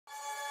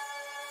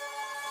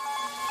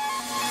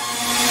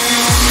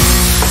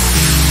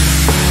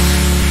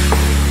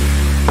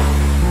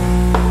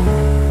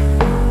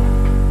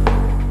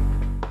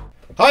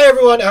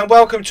everyone, and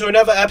welcome to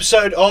another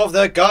episode of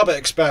the Garber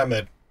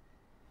Experiment.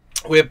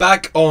 We're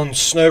back on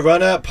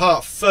SnowRunner,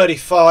 part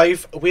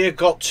 35. We've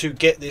got to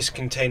get this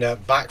container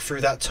back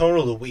through that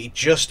tunnel that we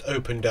just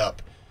opened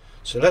up.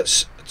 So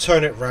let's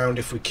turn it round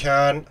if we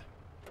can,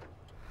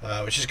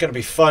 which is going to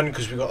be fun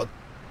because we've got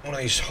one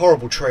of these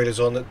horrible trailers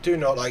on that do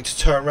not like to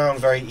turn around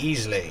very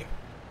easily.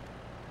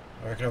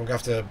 I reckon I'm going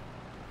to have to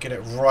get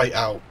it right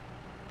out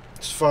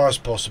as far as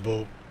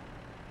possible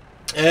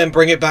and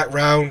bring it back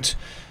round.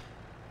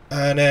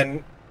 And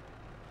then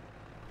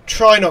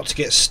try not to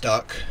get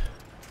stuck.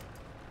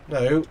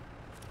 No.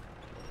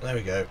 There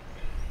we go.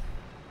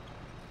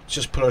 Let's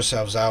just pull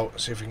ourselves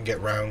out, see if we can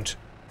get round.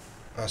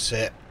 That's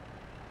it.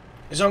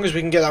 As long as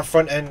we can get that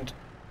front end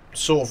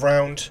sort of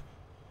round.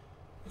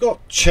 We've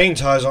got chain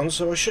tires on,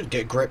 so I should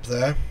get grip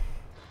there.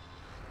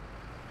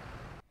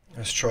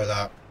 Let's try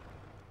that.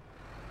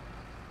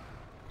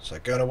 Is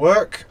that going to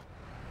work?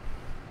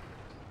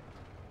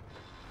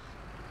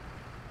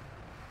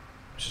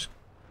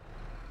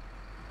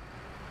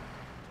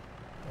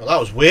 Well, that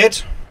was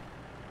weird.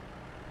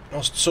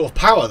 Lost sort of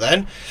power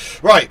then.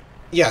 Right,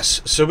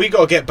 yes, so we got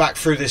to get back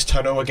through this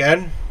tunnel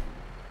again,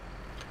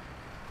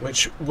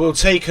 which will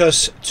take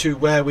us to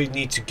where we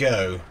need to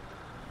go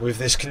with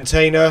this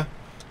container.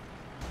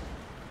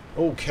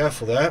 Oh,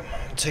 careful there.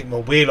 I'll take my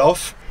wheel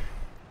off.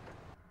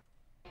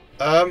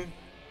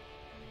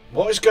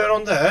 What is going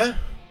on there?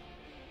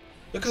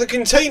 Look at the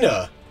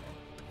container.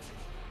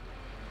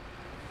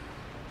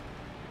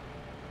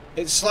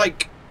 It's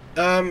like,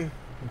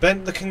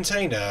 bent the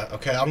container.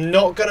 Okay, I'm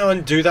not going to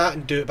undo that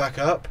and do it back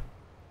up.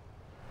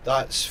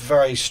 That's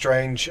very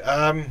strange.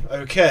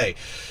 Okay.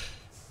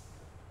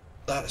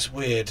 That's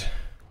weird.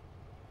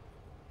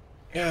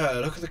 Yeah,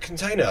 look at the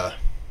container.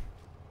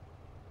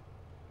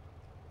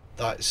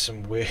 That's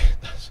some weird,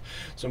 that's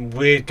some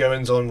weird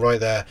goings on right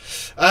there.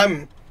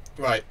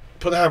 Right,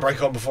 put the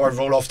handbrake on before I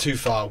roll off too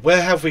far.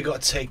 Where have we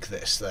got to take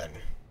this then?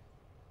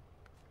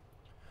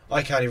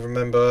 I can't even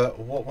remember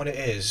what one it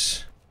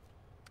is.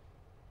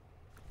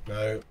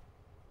 No.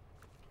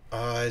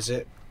 Is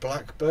it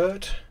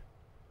Blackbird?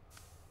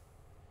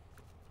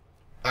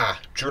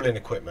 Drilling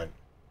equipment.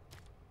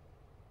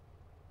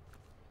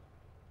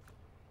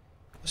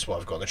 That's what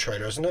I've got in the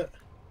trailer, isn't it?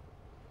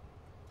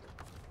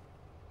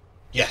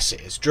 Yes,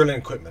 it is. Drilling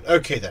equipment.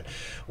 Okay then.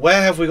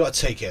 Where have we got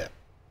to take it?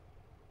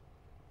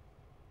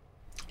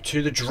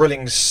 To the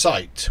drilling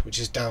site, which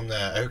is down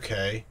there.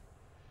 Okay.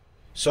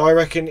 So I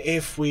reckon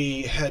if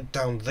we head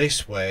down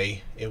this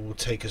way, it will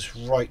take us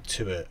right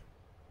to it.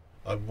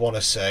 I want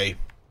to say.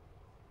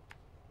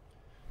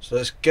 So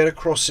let's get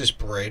across this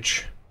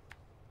bridge,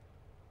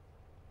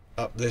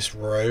 up this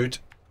road,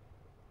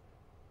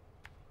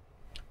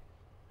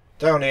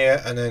 down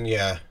here, and then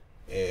yeah,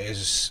 it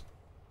is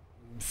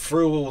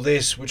through all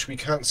this, which we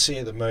can't see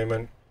at the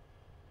moment,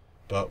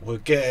 but we'll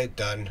get it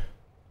done,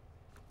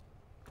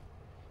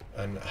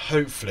 and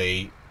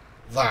hopefully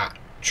that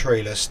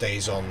trailer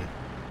stays on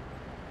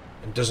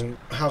and doesn't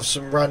have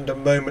some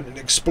random moment and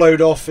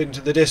explode off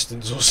into the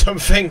distance or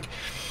something.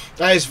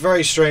 That is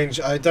very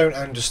strange. I don't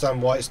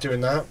understand why it's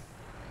doing that.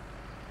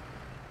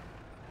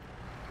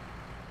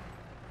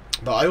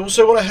 But I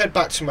also want to head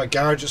back to my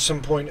garage at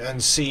some point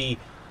and see,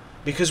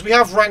 because we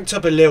have ranked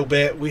up a little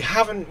bit. We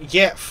haven't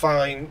yet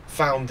found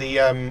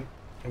the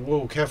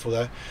whoa, careful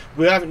there.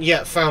 We haven't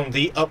yet found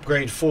the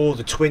upgrade for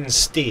the twin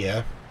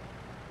steer.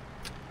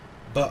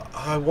 But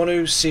I want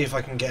to see if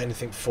I can get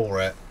anything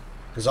for it,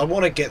 because I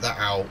want to get that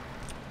out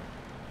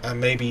and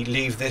maybe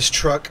leave this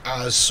truck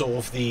as sort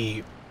of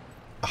the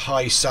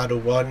high saddle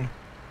one.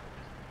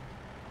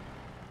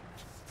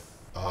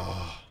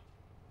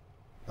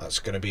 That's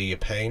going to be a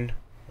pain.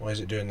 Why is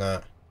it doing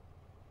that?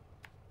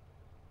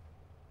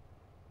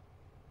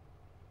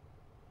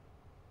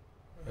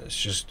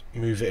 Let's just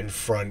move it in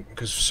front,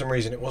 because for some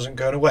reason it wasn't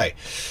going away.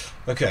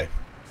 Okay.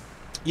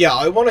 Yeah,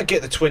 I want to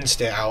get the twin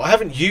steer out. I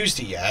haven't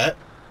used it yet.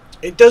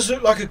 It does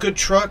look like a good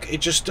truck.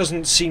 It just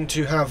doesn't seem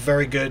to have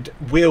very good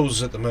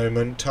wheels at the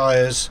moment,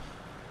 tyres,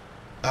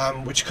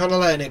 which are kind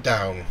of letting it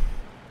down.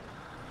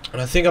 And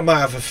I think I might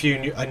have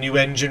a new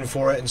engine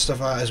for it and stuff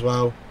like that as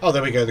well. Oh,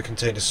 there we go. The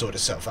container sorted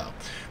itself out.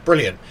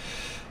 Brilliant.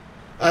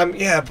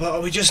 Yeah,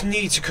 but we just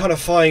need to kind of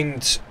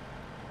find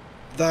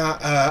that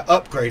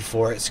upgrade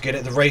for it to get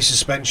it the race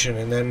suspension,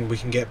 and then we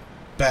can get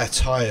better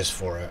tyres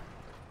for it.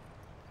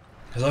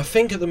 Because I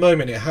think at the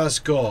moment it has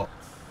got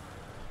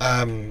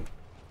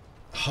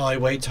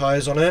highway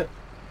tyres on it.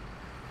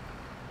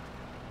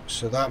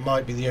 So that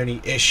might be the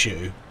only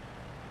issue.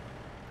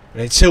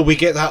 And until we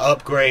get that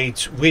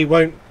upgrade, we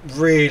won't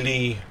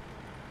really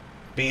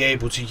be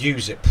able to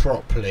use it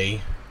properly.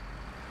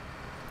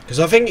 Because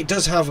I think it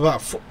does have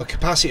about a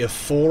capacity of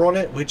 4 on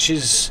it, which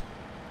is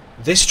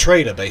this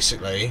trailer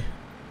basically.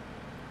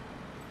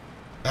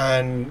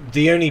 And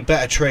the only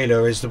better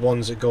trailer is the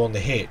ones that go on the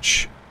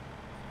hitch.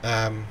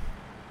 So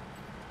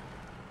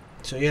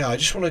yeah, I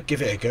just want to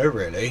give it a go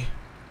really.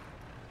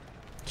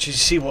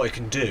 Just see what it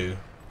can do.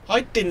 I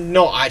did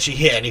not actually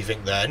hit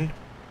anything then.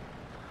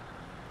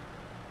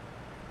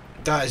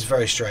 That is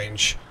very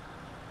strange.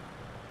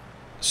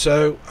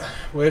 So,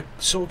 we're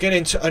sort of getting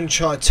into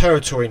uncharted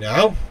territory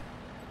now.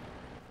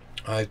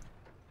 I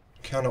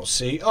cannot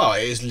see. Oh,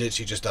 it is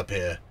literally just up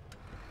here.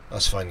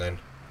 That's fine then.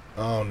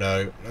 Oh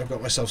no, I've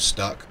got myself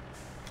stuck.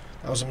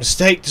 That was a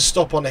mistake to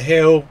stop on a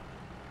hill.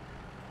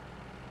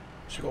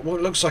 So we've got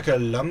what looks like a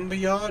lumber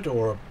yard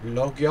or a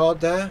log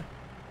yard there.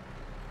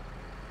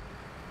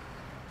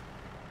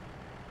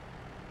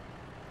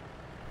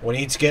 We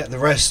need to get the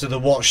rest of the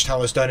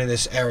watchtowers done in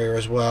this area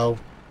as well.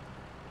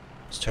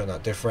 Let's turn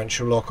that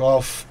differential lock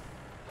off.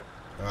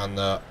 And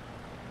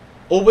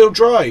all-wheel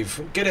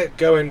drive. Get it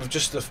going with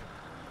just the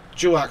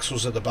dual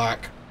axles at the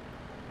back.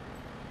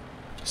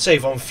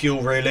 Save on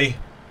fuel really.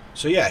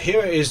 So yeah,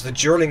 here is the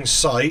drilling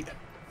site.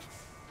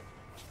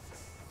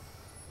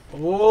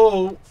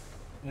 Whoa.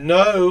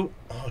 No.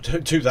 Oh,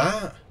 don't do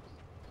that.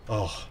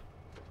 Oh.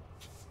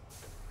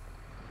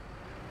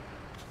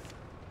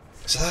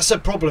 So that's a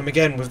problem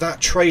again with that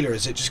trailer,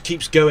 is it just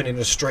keeps going in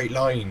a straight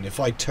line if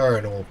I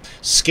turn or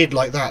skid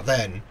like that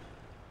then.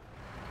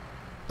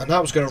 And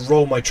that was going to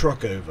roll my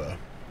truck over.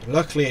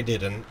 Luckily it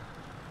didn't.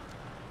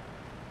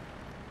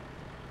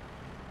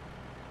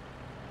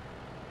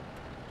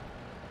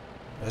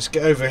 Let's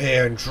get over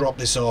here and drop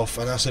this off,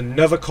 and that's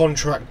another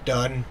contract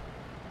done.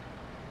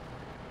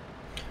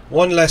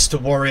 One less to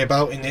worry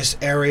about in this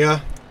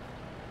area.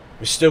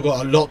 We've still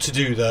got a lot to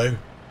do though.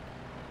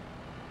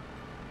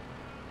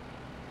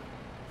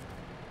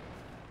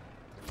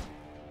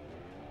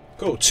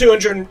 Cool,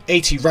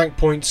 280 rank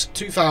points,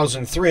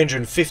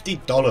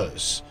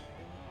 $2,350.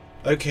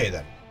 Okay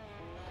then.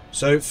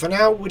 So for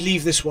now we'll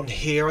leave this one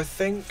here, I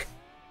think.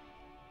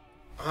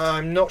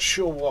 I'm not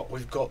sure what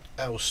we've got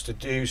else to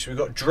do. So we've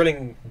got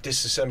drilling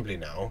disassembly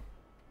now.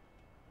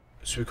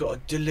 So we've got to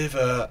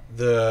deliver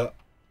the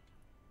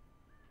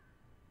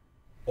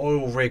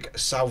oil rig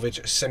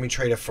salvage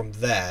semi-trailer from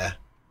there.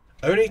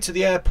 Only to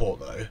the airport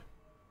though.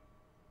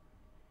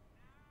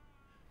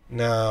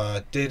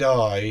 Nah, did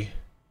I?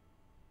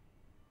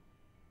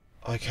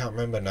 I can't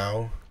remember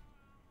now.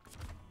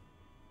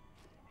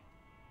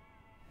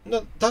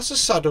 No, that's a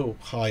saddle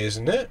high,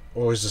 isn't it?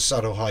 Or is the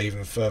saddle high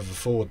even further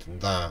forward than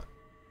that?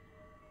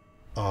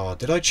 Oh,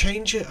 did I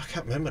change it? I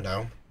can't remember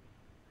now.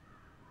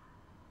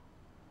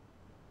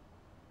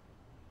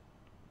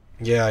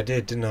 Yeah, I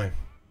did, didn't I?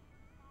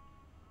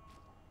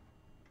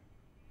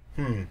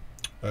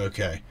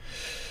 Okay.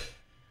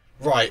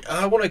 Right,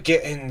 I want to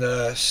get in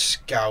the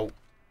Scout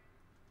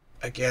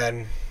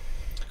again.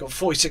 Got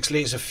 46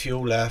 litres of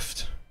fuel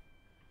left.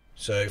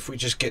 So if we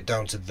just get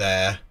down to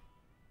there.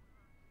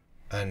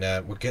 And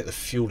we'll get the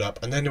fuel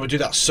up. And then we'll do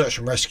that search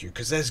and rescue.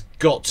 Because there's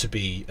got to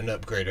be an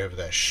upgrade over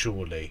there,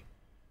 surely.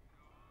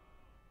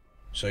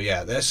 So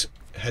yeah, let's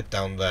head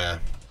down there.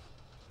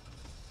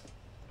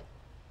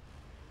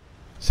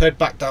 Let's head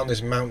back down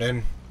this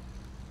mountain.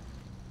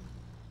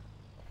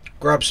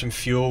 Grab some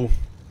fuel.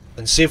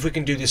 And see if we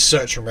can do this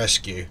search and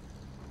rescue.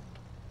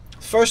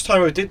 First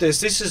time I did this,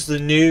 this is the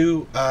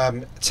new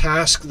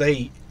task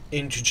they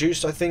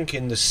introduced, I think,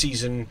 in the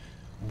season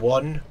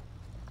 1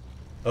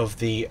 of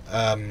the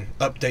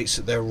updates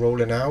that they're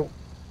rolling out.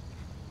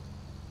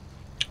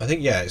 I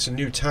think, yeah, it's a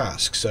new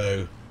task,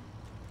 so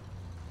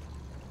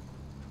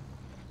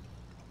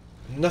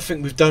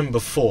nothing we've done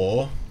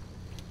before.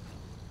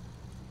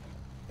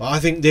 But I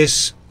think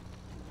this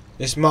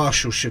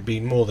Marshall should be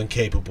more than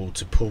capable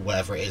to pull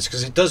whatever it is,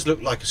 because it does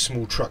look like a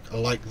small truck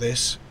like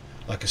this,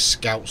 like a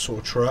Scout sort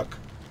of truck.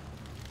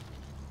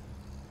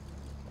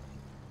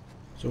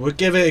 So we'll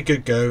give it a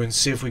good go and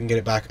see if we can get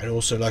it back. And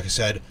also, like I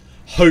said,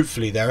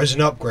 hopefully there is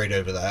an upgrade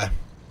over there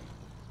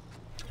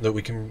that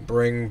we can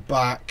bring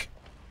back.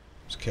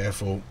 Just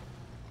careful.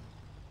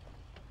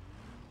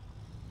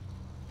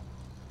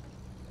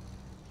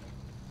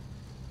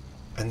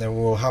 And then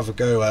we'll have a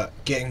go at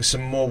getting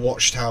some more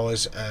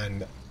watchtowers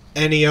and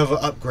any other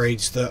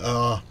upgrades that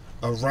are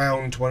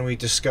around when we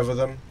discover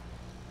them.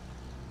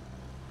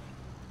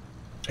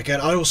 Again,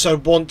 I also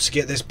want to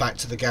get this back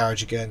to the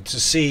garage again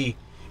to see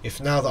if,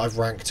 now that I've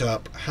ranked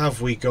up,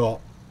 have we got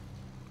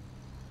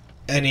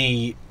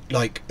any,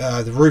 like,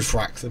 the roof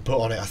rack they put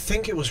on it. I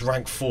think it was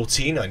rank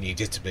 14 I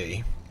needed to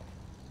be,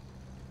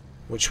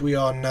 which we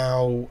are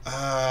now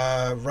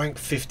rank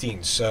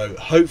 15, so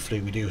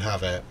hopefully we do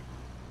have it.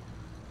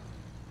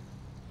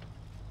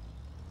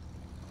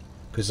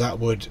 Because that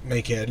would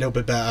make it a little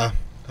bit better,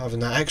 having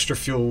that extra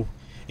fuel,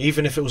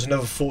 even if it was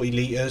another 40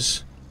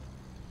 litres.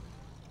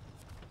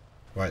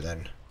 Right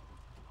then.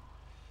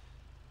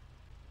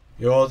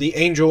 You're the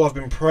angel I've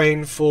been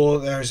praying for.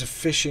 There is a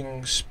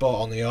fishing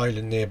spot on the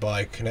island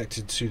nearby,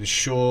 connected to the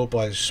shore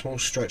by a small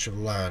stretch of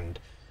land.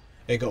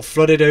 It got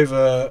flooded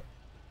over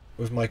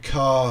with my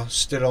car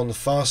still on the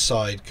far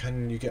side.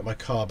 Can you get my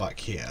car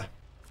back here?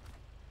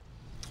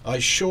 I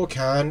sure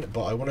can,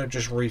 but I want to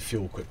just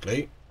refuel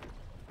quickly.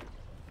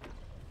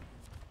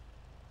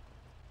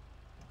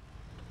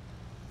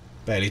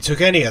 Barely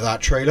took any of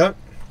that trailer.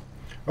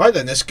 Right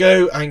then, let's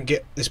go and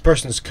get this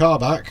person's car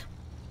back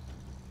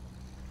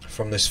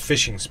from this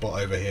fishing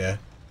spot over here.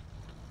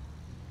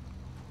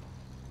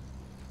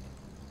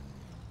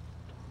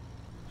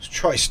 Let's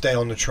try to stay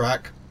on the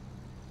track.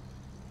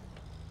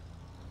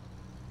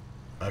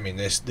 I mean,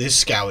 this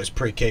scout is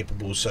pretty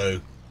capable,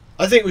 so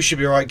I think we should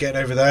be alright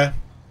getting over there.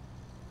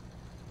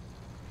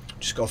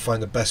 Just got to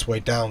find the best way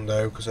down,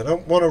 though, because I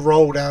don't want to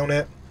roll down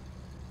it.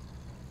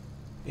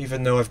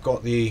 Even though I've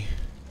got the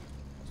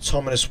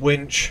autonomous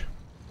winch.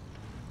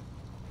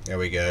 There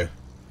we go.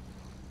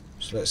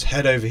 So let's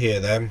head over here,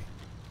 then.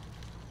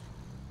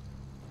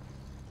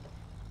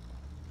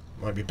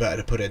 Might be better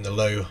to put it in the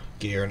low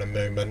gear in a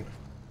moment.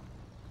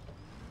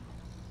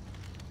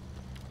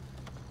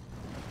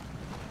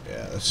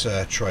 Yeah, let's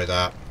try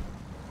that.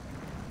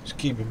 Let's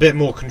keep a bit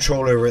more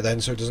control over it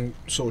then, so it doesn't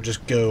sort of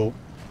just go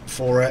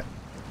for it.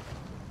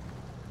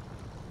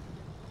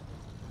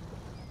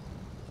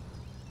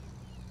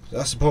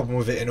 That's the problem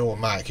with it in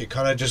automatic. It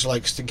kind of just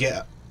likes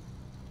to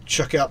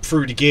chuck it up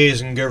through the gears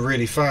and go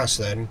really fast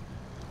then,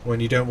 when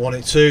you don't want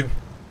it to.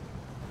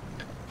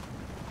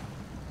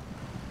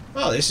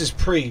 Oh, this is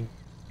pretty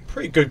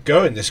good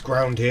going, this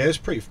ground here. It's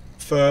pretty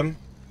firm.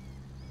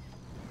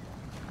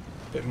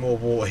 Bit more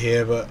water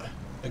here, but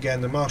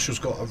again, the Marshall's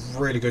got a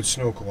really good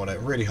snorkel on it,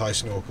 really high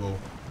snorkel.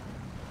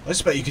 I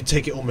expect you could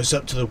take it almost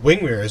up to the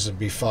wing mirrors and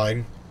be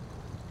fine.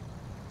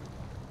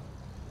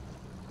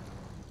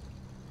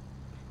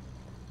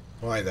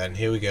 Right then,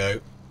 here we go.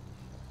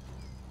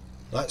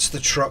 That's the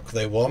truck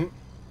they want.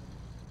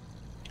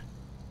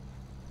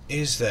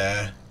 Is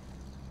there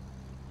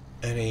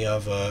any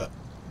other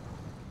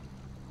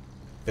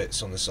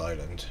bits on this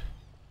island?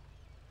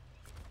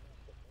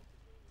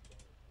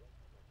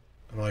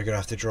 Am I going to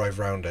have to drive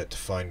round it to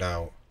find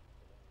out?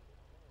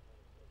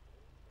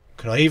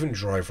 Can I even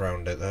drive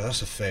round it though?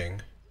 That's a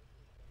thing.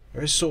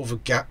 There is sort of a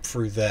gap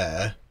through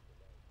there.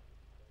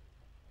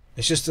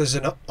 It's just there's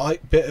a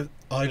bit of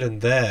island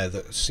there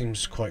that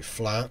seems quite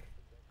flat.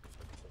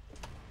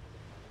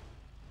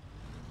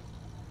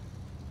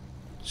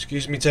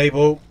 Excuse me,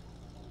 table.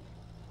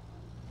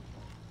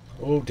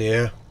 Oh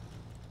dear.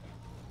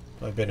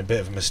 Might have been a bit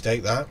of a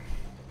mistake, that.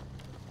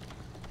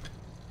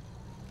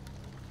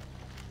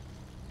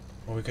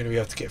 Are we going to be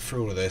able to get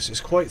through all of this? It's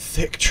quite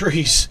thick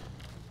trees.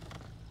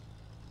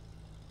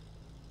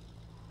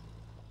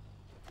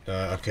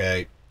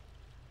 Okay.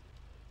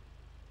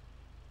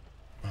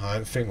 I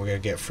don't think we're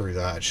going to get through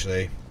that,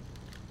 actually.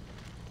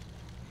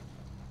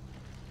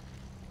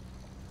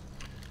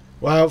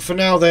 Well, for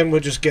now then,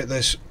 we'll just get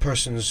this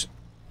person's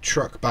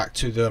truck back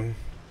to them.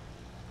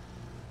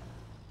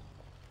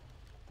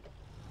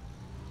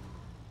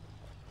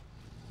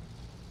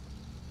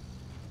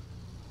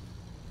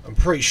 I'm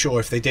pretty sure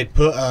if they did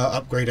put an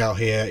upgrade out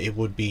here, it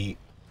would be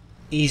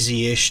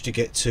easy-ish to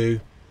get to.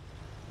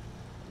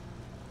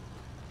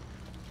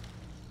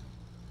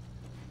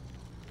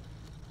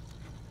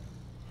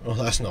 Well,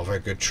 that's not a very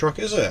good truck,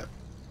 is it?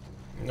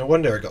 No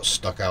wonder it got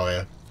stuck out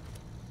here.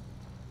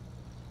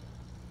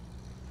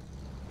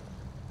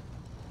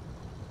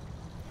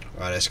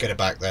 Right, let's get it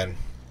back then.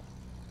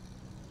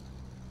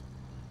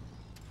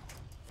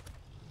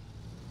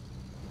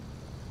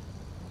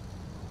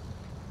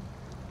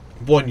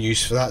 One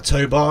use for that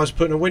tow bar is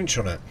putting a winch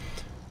on it.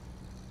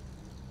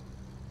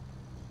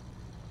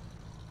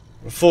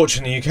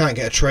 Unfortunately, you can't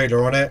get a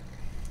trailer on it.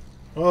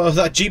 Oh,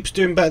 that Jeep's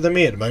doing better than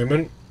me at the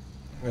moment.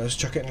 Let's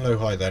chuck it in low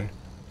high then.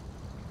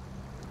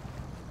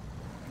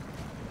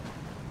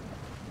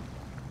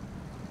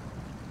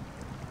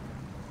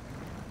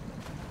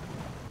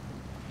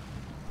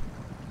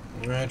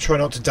 Try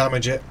not to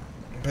damage it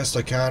best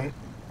I can.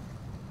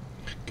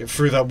 Get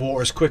through that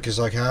water as quick as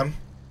I can.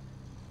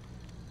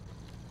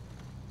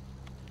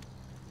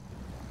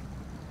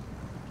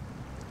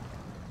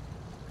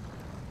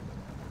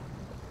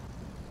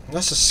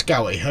 That's a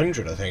Scout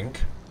 800, I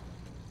think.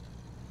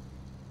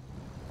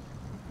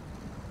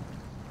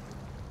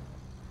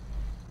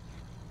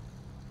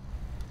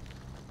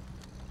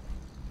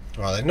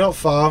 Right, they're not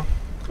far.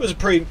 It was a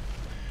pretty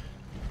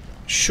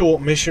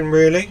short mission,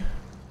 really.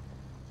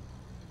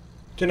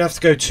 Didn't have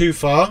to go too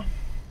far.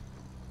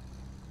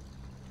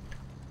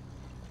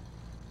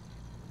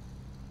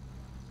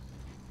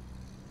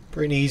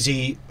 Pretty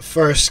easy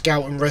first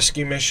scout and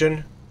rescue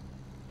mission.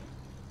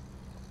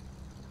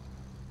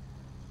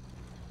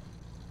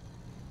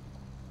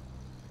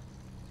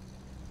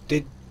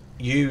 Did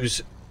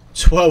use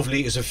 12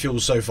 litres of fuel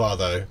so far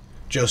though,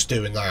 just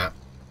doing that.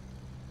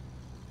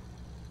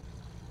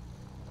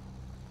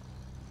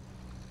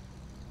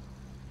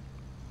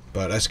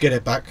 But let's get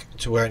it back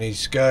to where it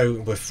needs to go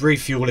with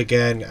refuel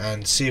again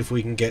and see if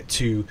we can get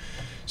to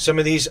some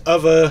of these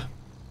other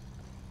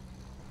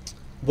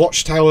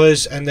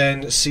watchtowers and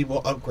then see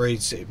what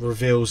upgrades it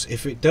reveals,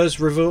 if it does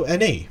reveal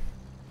any.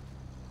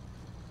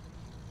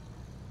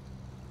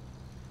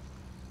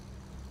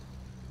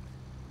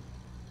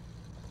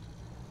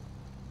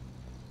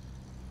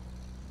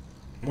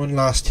 One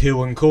last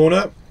hill and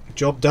corner,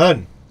 job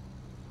done.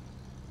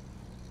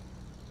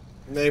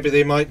 Maybe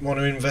they might want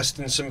to invest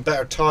in some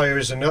better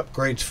tyres and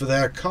upgrades for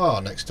their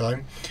car next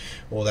time,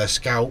 or their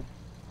Scout.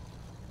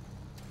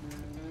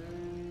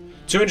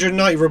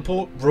 290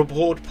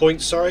 reward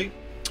points, sorry.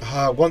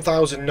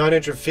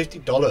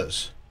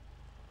 $1,950.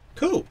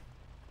 Cool.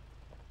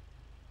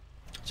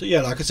 So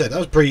yeah, like I said, that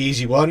was a pretty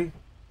easy one.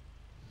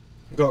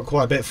 Got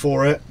quite a bit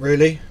for it,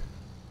 really.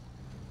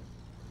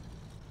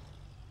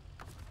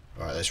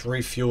 Alright, let's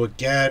refuel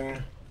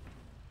again.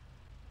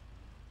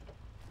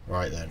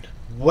 Right then.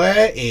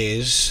 Where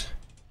is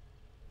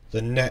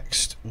the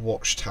next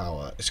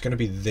watchtower? It's going to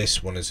be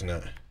this one, isn't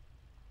it?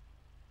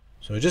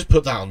 So we'll just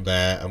put that on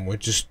there and we'll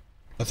just,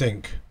 I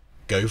think,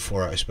 go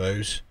for it, I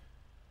suppose.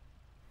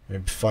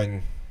 Maybe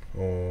find...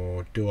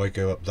 Or do I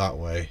go up that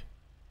way?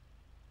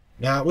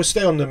 Nah, we'll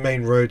stay on the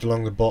main road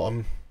along the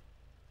bottom.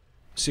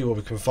 See what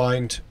we can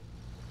find.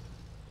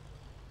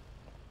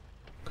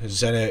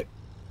 Because then it...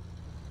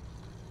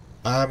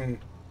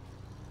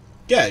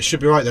 yeah, it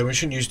should be right though. We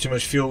shouldn't use too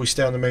much fuel. We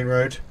stay on the main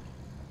road.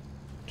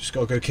 Just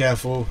gotta go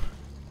careful.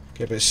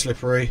 Get a bit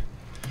slippery.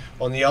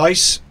 On the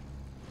ice,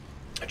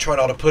 try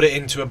not to put it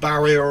into a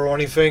barrier or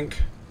anything.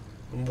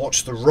 And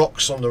watch the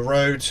rocks on the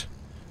road.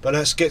 But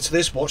let's get to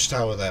this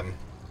watchtower then.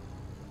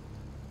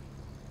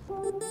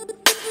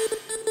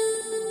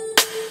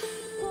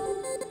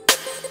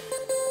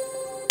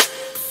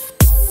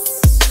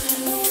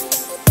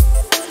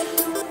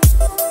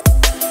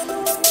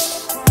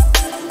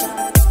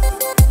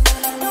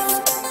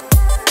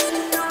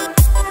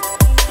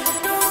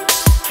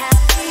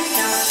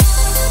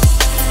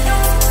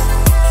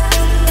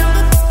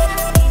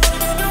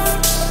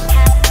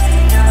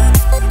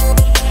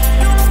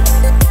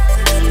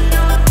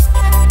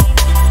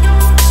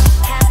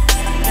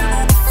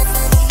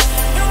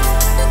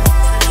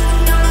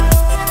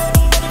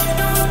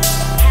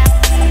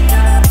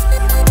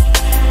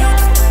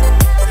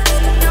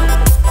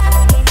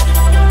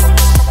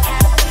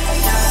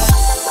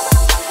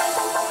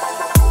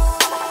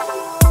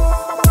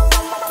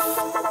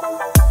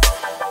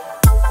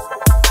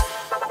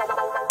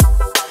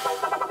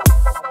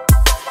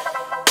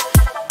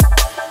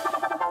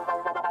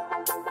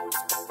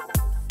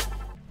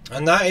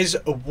 And that is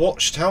a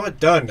watchtower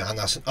done, and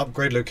that's an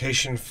upgrade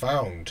location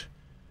found.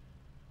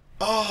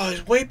 Oh,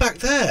 it's way back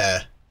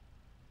there.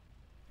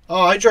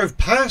 Oh, I drove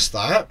past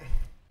that.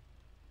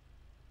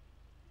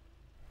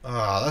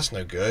 Ah, that's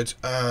no good.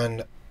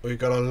 And we've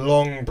got a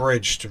long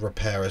bridge to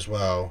repair as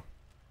well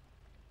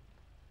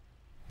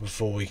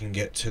before we can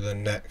get to the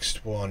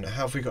next one.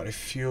 Have we got any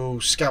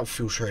fuel? Scout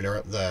fuel trailer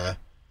up there.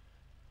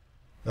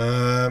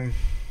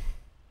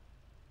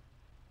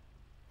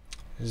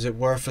 Is it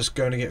worth us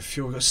going to get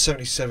fuel? We've got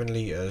 77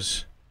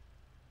 litres.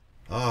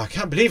 Ah, I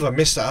can't believe I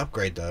missed that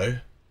upgrade though.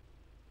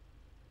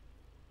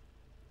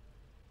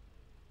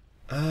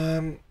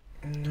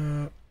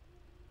 No.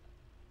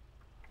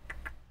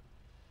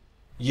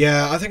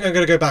 Yeah, I think I'm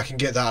going to go back and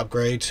get that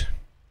upgrade.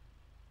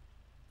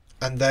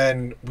 And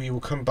then we will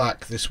come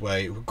back this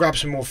way. We'll grab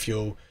some more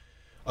fuel.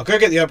 I'll go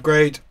get the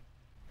upgrade,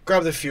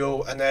 grab the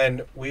fuel, and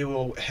then we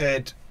will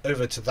head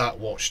over to that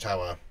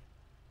watchtower.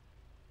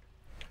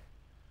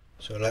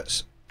 So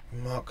let's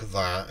mark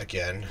that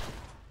again.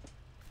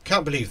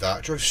 Can't believe that.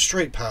 I drove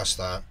straight past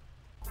that.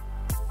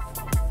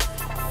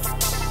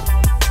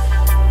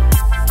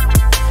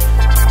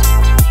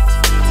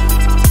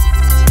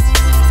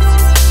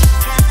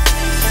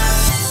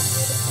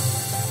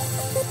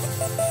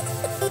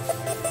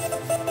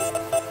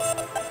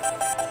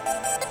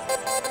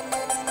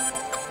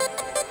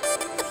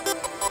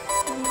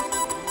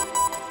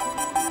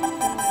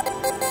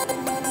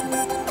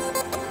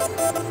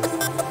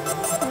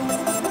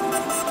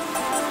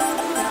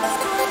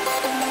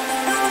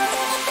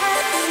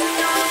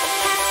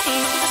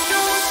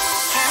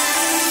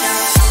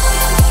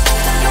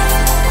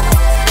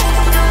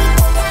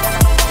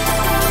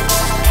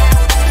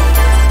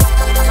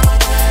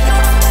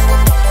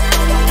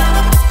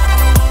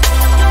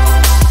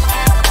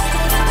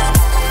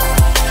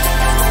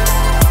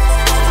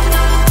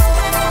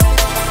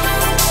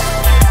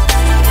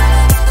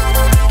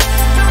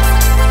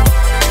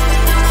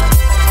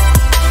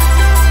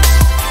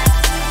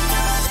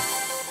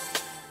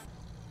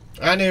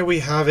 And here we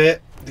have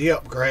it, the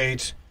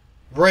upgrade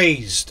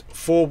raised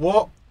for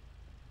what?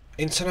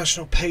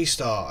 International Pay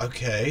Star,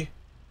 okay.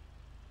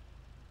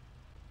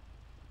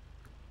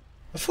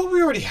 I thought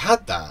we already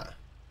had that.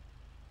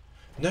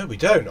 No, we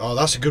don't. Oh,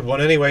 that's a good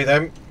one anyway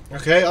then.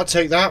 Okay, I'll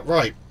take that.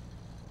 Right.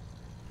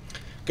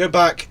 Go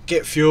back,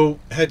 get fuel,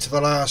 head to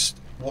the last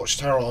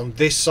watchtower on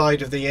this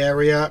side of the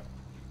area.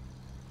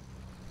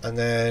 And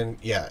then,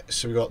 yeah,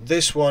 so we got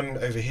this one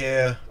over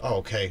here. Oh,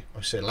 okay.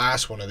 I say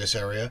last one of this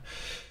area.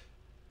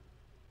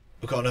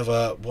 We've got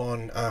another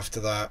one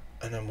after that,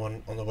 and then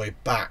one on the way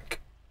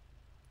back.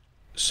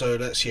 So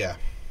let's, yeah,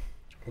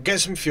 we'll get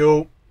some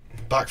fuel,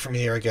 back from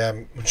here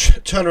again,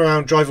 turn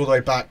around, drive all the way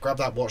back, grab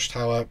that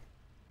watchtower,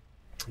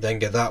 then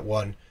get that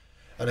one,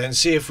 and then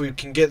see if we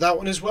can get that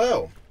one as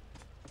well.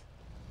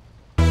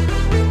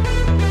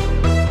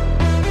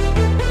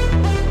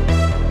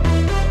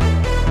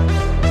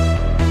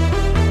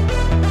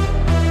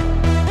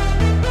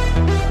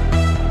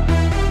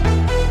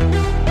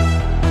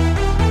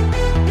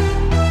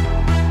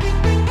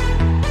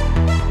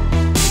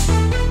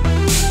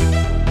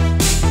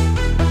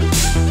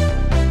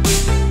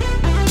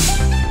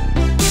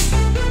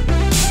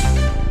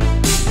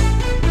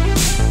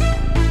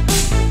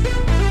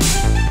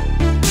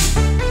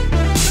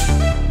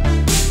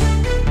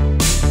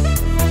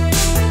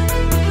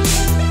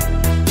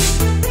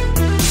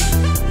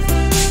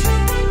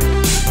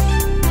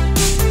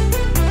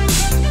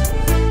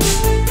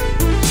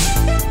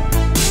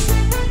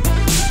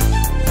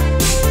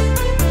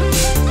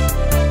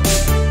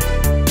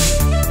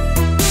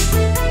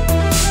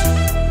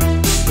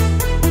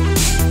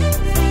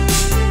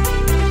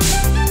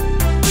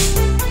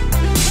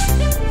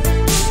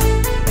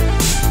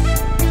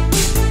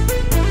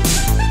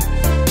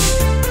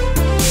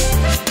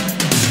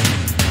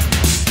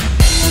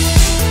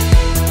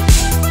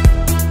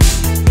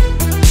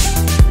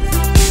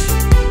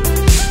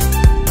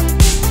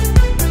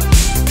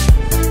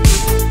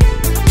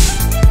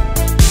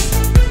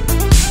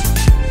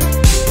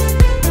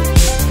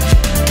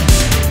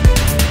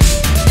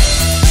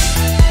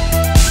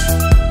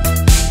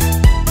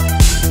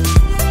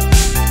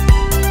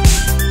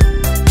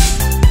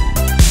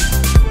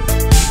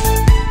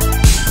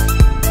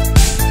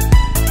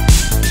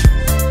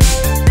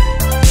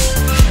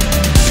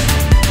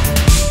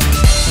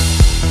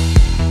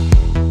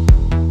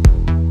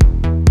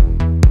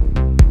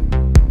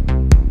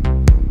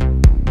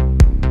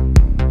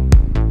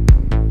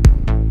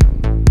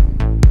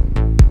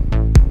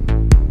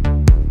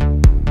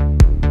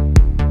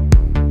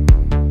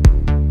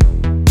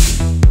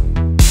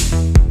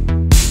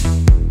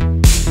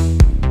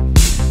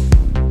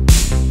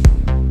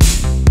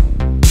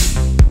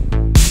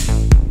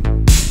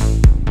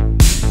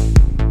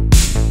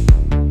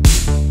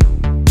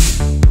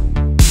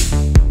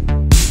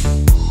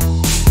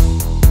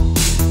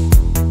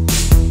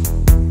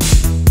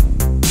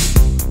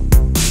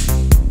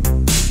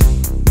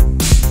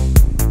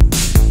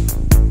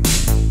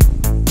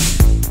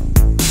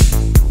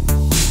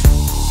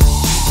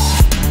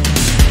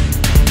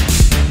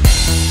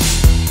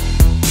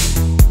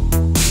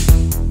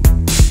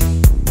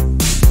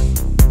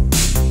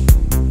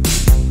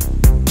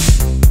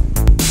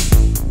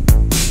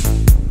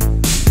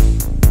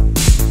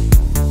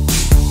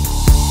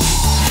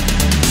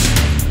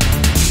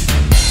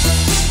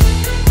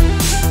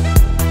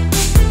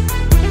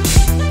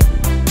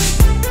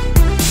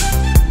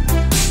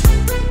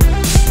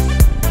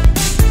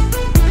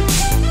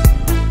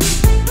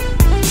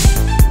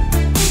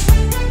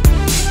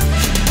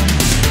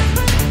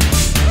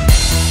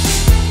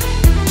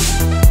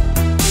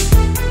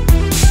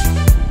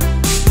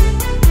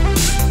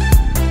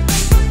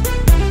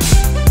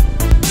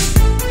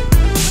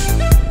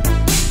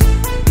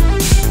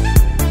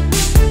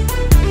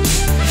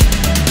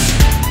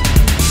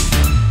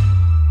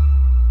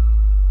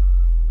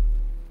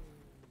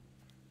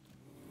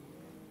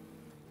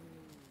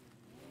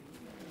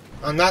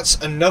 And that's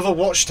another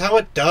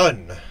watchtower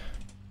done.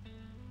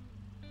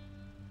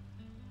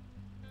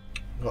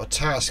 Got a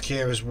task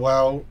here as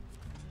well.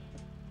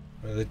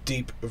 The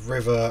deep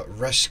river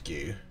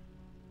rescue.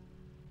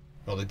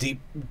 Well, the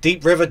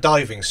deep river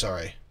diving,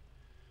 sorry.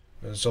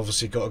 There's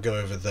obviously got to go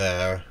over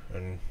there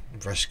and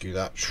rescue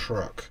that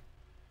truck.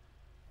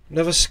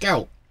 Another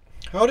scout.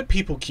 How do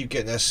people keep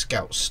getting their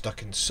scouts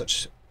stuck in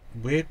such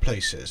weird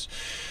places?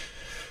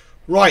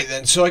 Right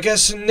then, so I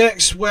guess the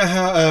next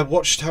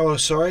watchtower,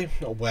 sorry,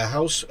 not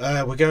warehouse,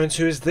 we're going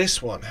to is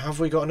this one. Have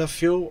we got enough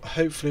fuel?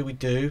 Hopefully we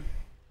do.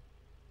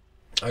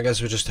 I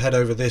guess we'll just head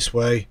over this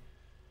way.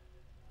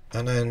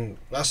 And then,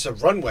 that's the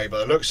runway by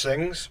the looks of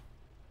things.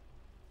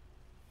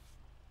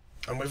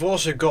 And we've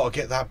also got to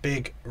get that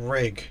big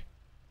rig.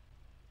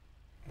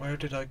 Where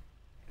did I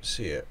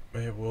see it?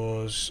 It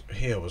was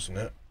here, wasn't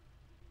it?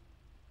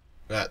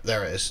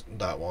 There it is,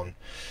 that one.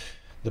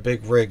 The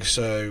big rig,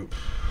 so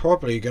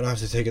probably going to have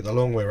to take it the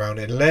long way around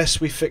unless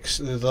we fix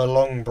the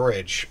long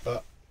bridge.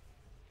 But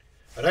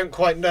I don't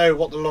quite know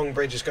what the long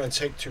bridge is going to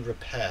take to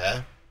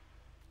repair,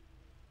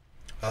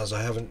 as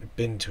I haven't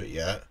been to it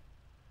yet.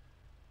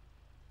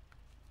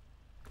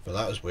 But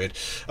that was weird.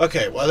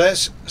 Okay, well,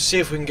 let's see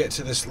if we can get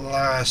to this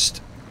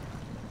last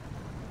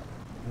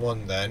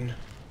one then.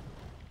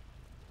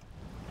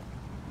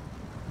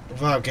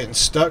 Without getting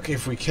stuck,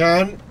 if we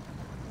can.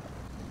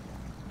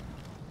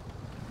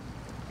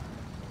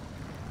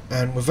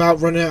 And without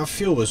running out of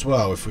fuel as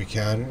well, if we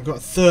can. We've got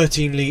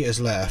 13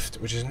 litres left,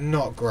 which is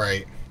not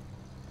great.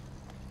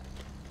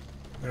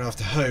 I'm going to have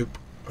to hope.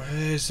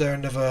 Is there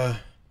another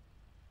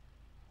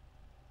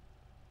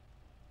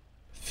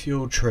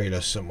fuel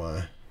trailer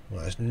somewhere?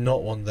 Well, there's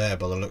not one there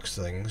by the looks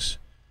of things.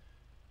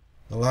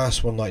 The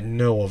last one I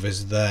know of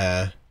is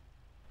there.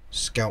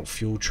 Scout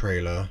fuel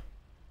trailer.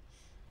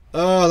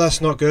 Oh,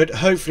 that's not good.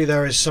 Hopefully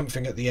there is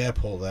something at the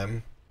airport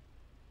then.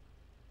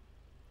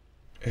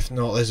 If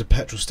not, there's a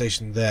petrol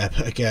station there.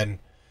 But again,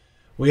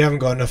 we haven't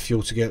got enough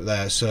fuel to get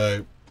there.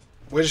 So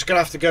we're just going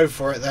to have to go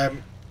for it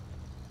then.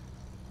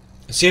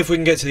 And see if we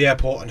can get to the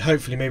airport. And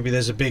hopefully maybe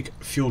there's a big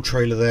fuel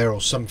trailer there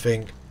or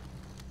something.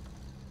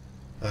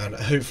 And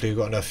hopefully we've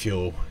got enough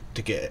fuel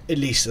to get at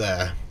least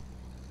there.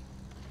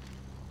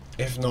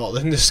 If not,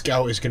 then the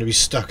scout is going to be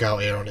stuck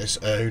out here on its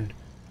own.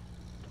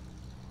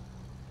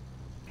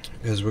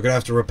 Because we're going to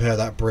have to repair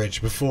that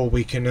bridge before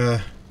we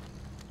can...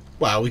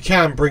 well, we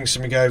can bring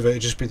something over, it'll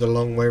just be the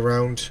long way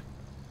round.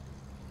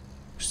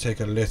 Just take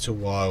a little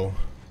while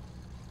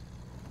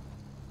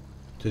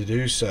to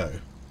do so.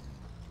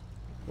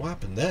 What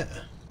happened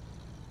there?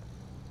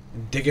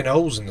 Digging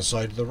holes in the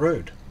side of the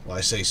road. Well,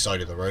 I say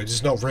side of the road,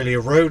 it's not really a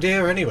road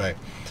here anyway.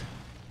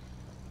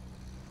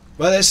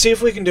 Well, let's see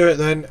if we can do it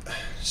then.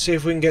 See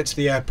if we can get to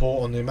the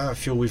airport on the amount of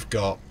fuel we've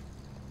got.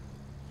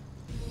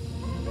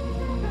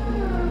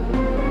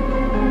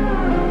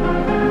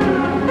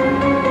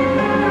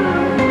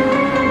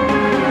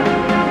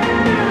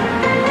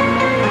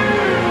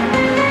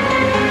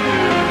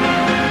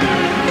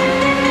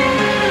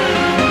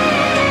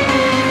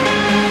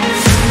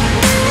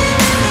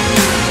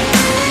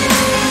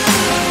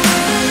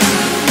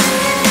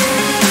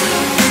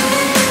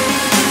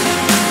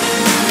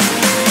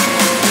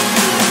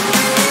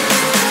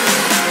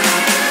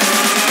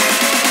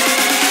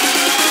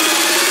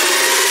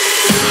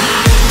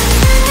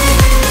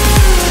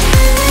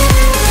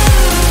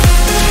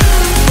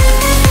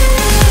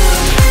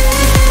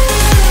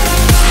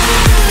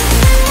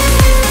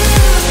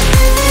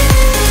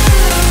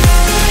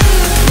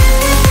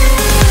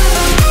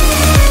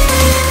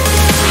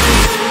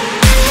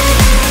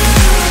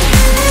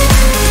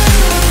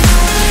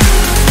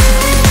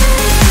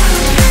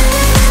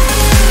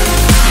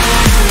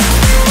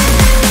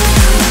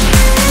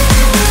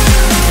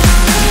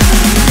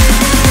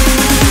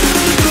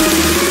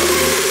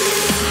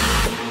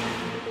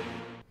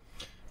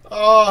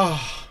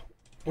 Oh,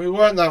 we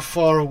weren't that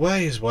far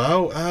away as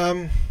well.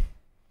 I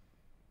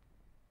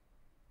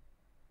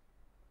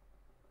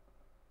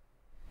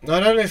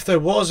don't know if there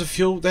was a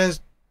fuel. There's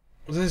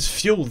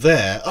fuel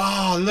there.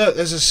 Oh, look,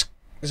 is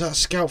that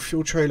scout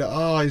fuel trailer?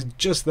 Oh, he's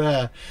just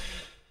there.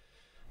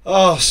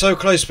 Oh, so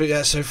close, but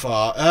yet so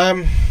far.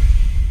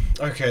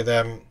 Okay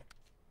then.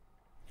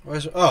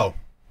 Oh,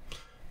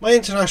 my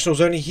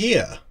international's only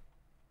here.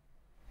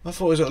 I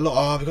thought it was a lot.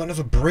 Oh, we've got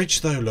another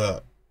bridge though.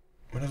 Look.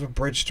 Another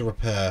bridge to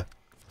repair.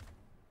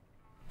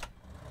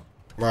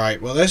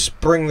 Right, well, let's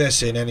bring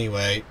this in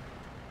anyway.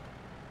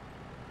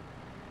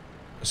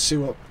 Let's see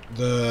what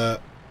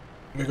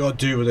we got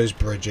to do with those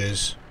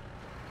bridges.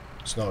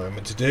 That's not what I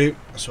meant to do.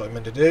 That's what I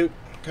meant to do.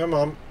 Come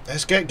on,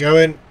 let's get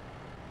going.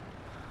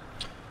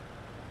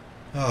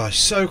 Oh,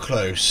 so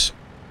close.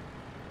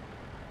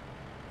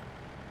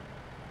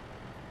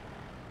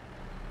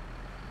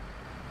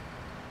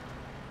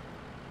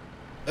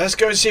 Let's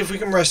go and see if we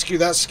can rescue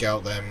that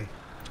scout then.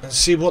 And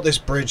see what this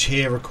bridge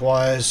here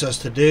requires us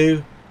to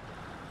do.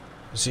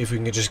 And see if we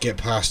can just get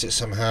past it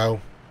somehow.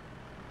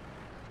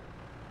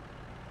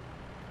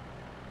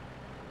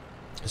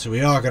 So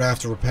we are going to have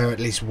to repair at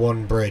least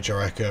one bridge, I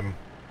reckon.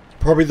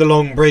 Probably the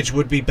long bridge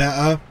would be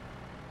better.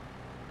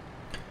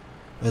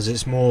 as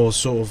it's more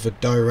sort of a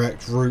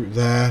direct route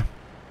there.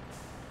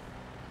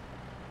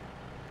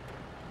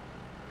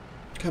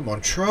 Come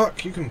on,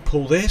 truck, you can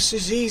pull this.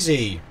 It's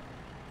easy.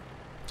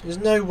 There's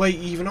no weight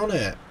even on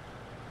it.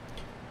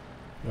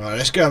 Right,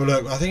 let's go have a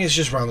look. I think it's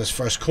just around this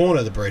first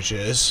corner the bridge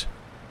is.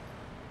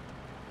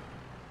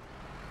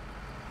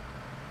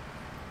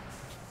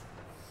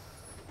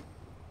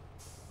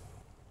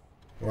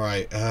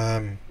 Right,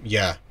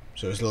 yeah.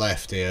 So it's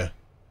left here.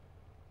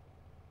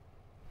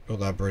 Got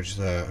that bridge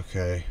there,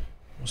 okay.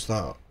 What's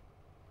that?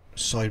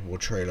 Sidewall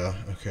trailer,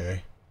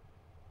 okay.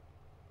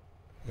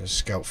 There's a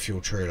scout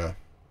fuel trailer.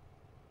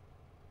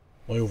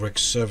 Oil rig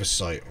service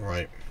site,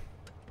 right.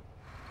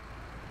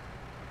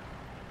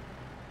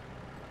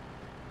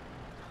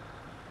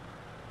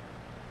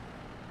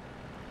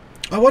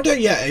 I wonder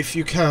yet if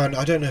you can,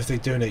 I don't know if they're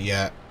doing it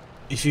yet,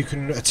 if you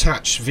can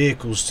attach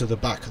vehicles to the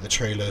back of the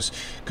trailers.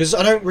 Because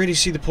I don't really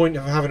see the point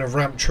of having a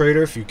ramp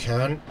trailer if you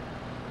can.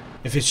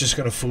 If it's just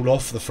going to fall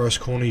off the first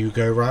corner you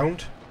go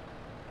round.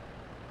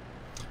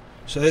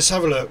 So let's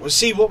have a look. We'll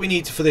see what we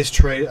need for this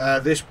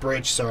this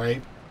bridge,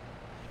 sorry.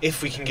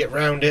 If we can get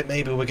round it,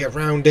 maybe we'll get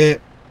round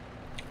it.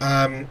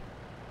 And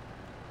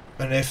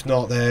if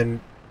not, then...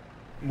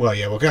 well,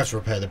 yeah, we're going to have to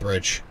repair the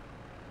bridge.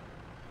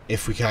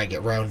 If we can't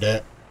get round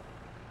it.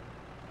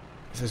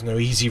 If there's no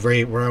easy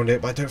way around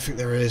it, but I don't think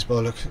there is.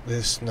 But look at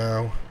this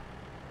now.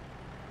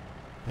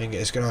 I think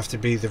it's going to have to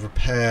be the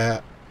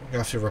repair. We're going to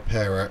have to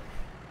repair it.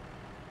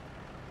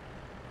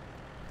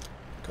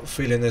 Got a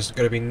feeling there's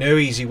going to be no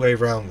easy way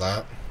around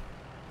that.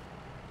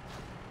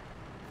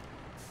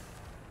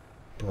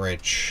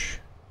 Bridge.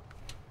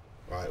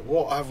 Right,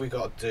 what have we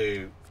got to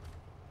do?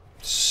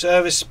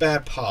 Service spare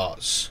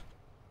parts.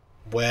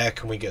 Where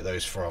can we get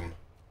those from?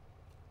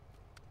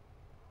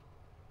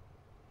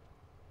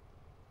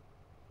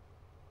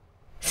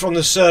 From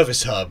the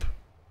service hub.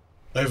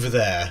 Over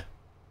there.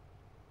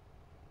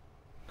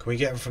 Can we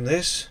get them from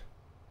this?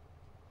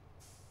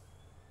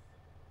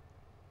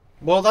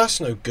 Well, that's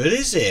no good,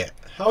 is it?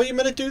 How are you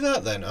meant to do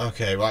that then?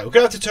 Okay, right. We're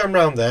going to have to turn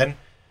around then.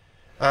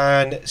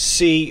 And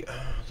see...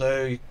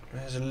 though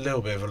there's a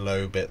little bit of a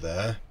low bit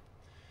there.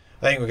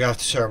 I think we're going to have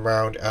to turn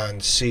around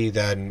and see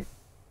then...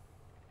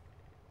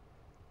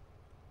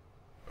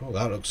 oh,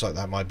 that looks like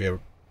that might be an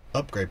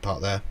upgrade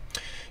part there.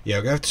 Yeah,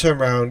 we're going to have to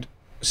turn around...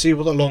 see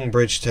what the long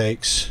bridge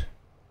takes.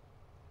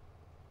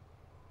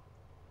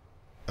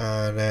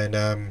 And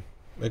then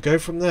we'll go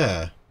from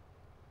there.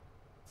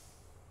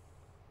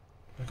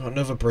 We've got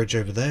another bridge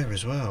over there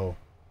as well.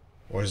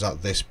 Or is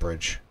that this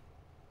bridge?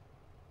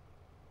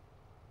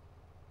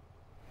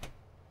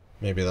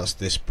 Maybe that's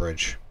this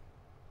bridge.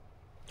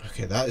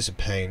 Okay, that is a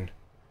pain.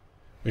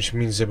 Which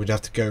means that we'd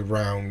have to go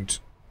round,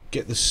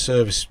 get the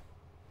service,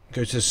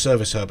 go to the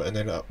service hub and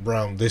then up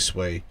round this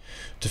way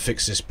to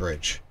fix this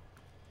bridge.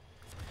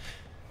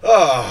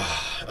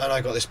 Ah, and I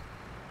got this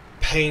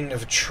pain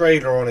of a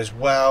trailer on as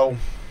well.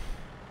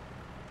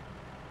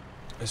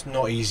 It's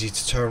not easy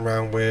to turn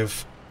around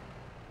with.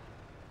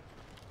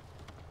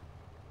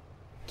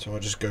 So I'll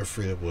just go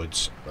through the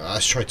woods.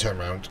 Let's try turn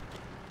around.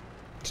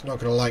 It's not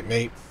going to like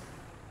me.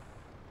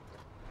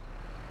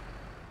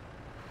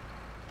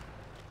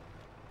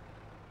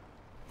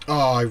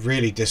 Oh, I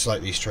really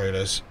dislike these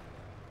trailers.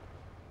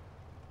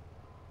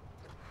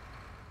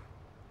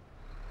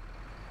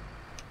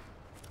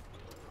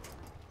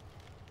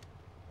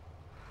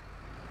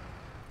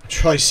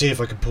 Try see if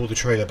I can pull the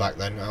trailer back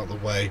then out of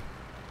the way.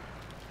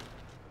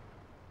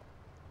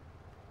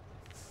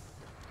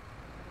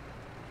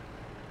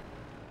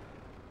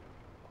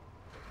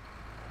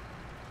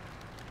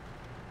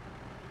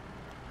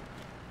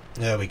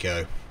 There we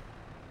go.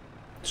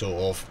 Sort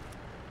of.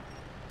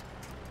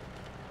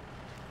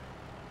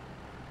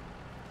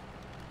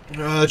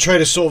 The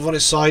trailer's sort of on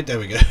its side. There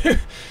we go.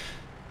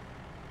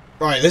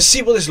 Right, let's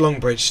see what this long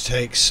bridge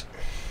takes.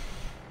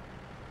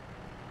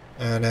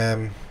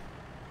 And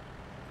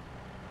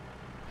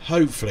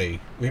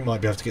hopefully we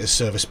might be able to get the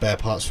service spare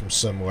parts from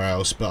somewhere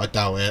else, but I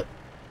doubt it.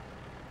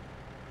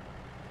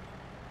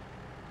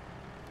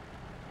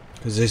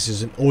 Because this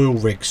is an oil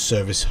rig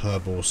service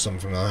hub or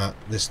something like that.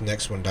 This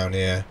next one down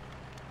here.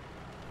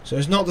 So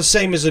it's not the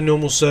same as a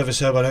normal service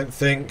hub, I don't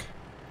think.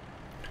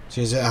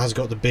 Since it has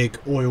got the big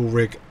oil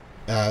rig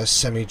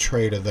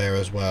semi-trailer there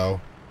as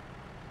well.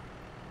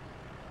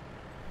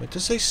 Wait,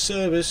 does it say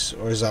service?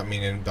 Or is that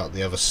meaning about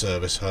the other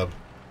service hub?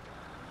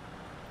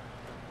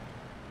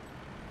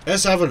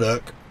 Let's have a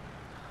look.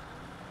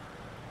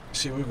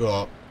 See what we've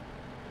got.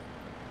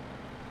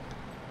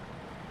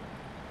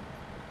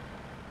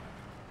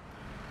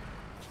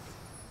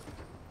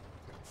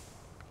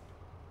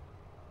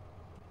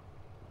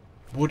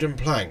 Wooden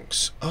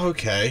planks.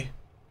 Okay.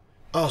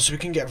 Oh, so we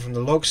can get them from the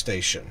log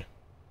station.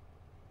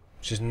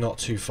 Which is not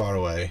too far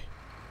away.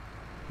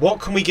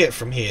 What can we get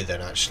from here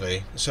then,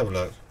 actually? Let's have a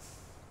look.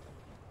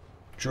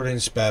 Drilling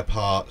spare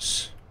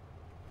parts.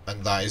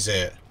 And that is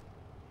it.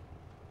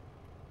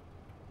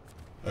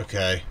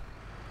 Okay.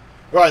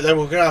 Right, then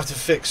we're going to have to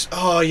fix...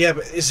 oh, yeah,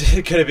 but is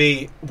it going to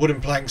be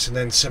wooden planks and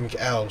then something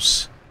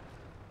else?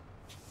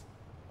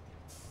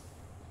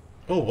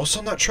 Oh, what's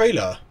on that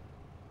trailer?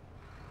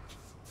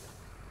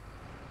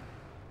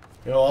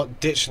 You know what?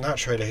 Ditching that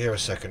trailer here a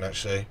second,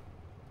 actually.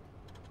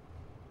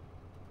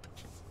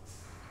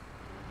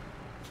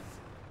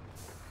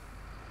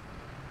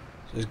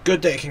 So it's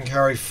good that it can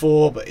carry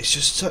 4, but it's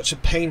just such a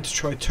pain to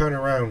try to turn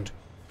around.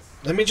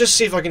 Let me just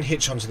see if I can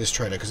hitch onto this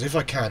trailer, because if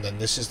I can, then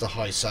this is the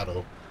high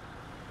saddle.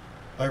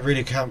 I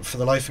really can't, for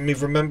the life of me,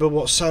 remember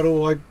what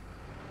saddle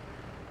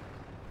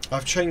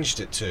I've changed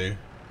it to.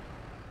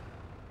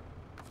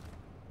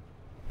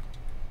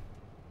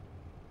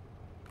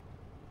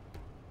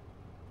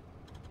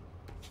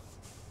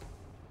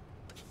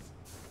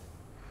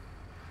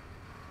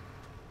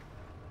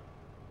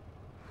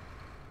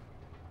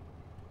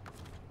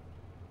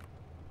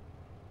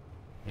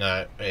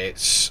 No,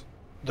 it's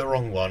the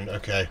wrong one.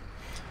 Okay.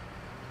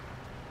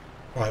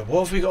 Right,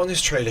 what have we got on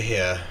this trailer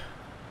here?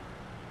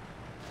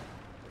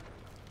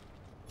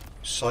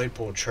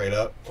 Sideboard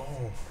trailer.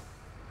 Oh.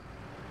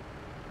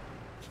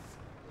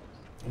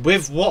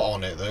 With what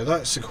on it, though?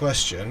 That's the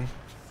question.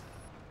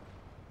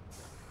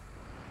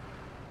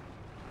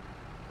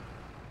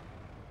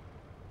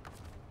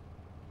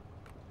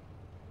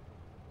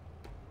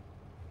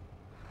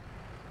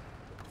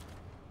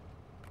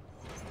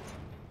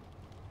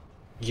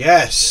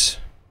 Yes!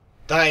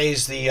 That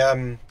is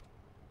the,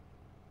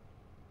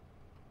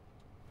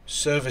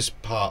 service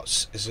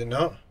parts, is it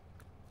not?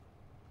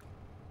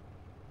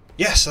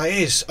 Yes, that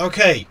is.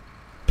 Okay.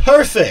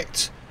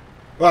 Perfect!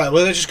 Right,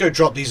 well, let's just go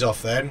drop these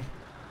off then.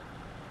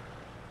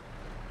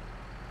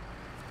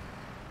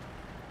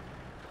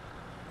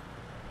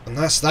 And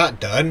that's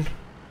that done.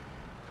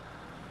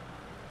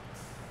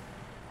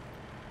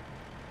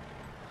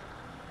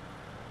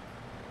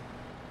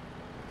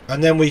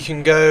 And then we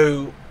can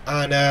go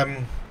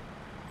and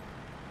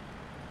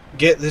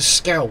get this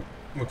scout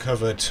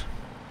recovered.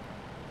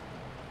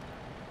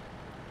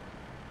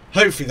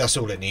 Hopefully that's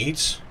all it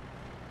needs.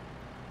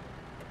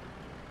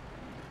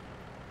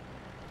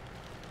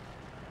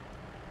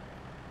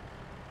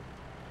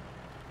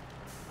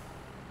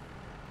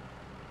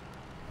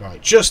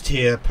 Right, just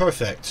here,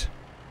 perfect.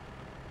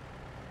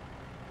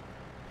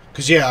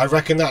 Because yeah, I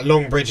reckon that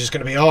long bridge is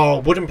going to be, oh,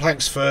 wooden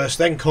planks first,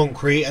 then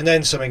concrete, and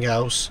then something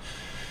else.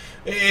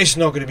 It's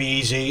not going to be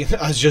easy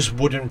as just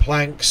wooden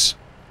planks.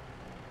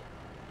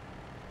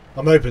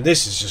 I'm hoping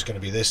this is just going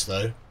to be this,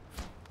 though.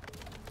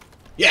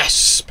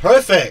 Yes!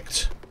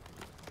 Perfect!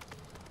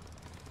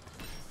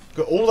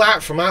 Got all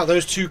that from out of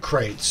those 2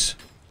 crates.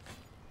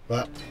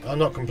 But I'm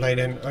not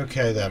complaining.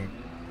 Okay, then.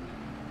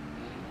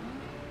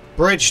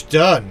 Bridge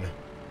done.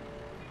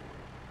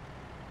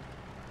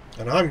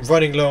 And I'm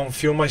running low on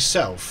fuel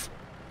myself.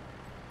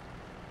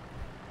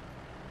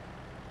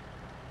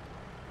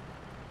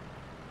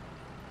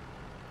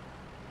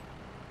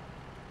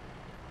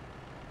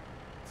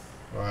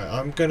 Right,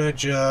 I'm gonna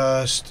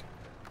just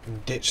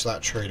ditch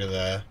that trailer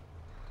there.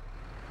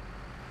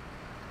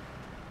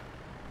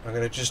 I'm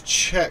gonna just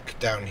check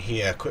down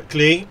here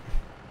quickly.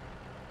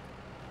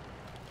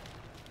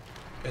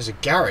 There's a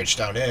garage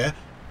down here.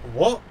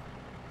 What?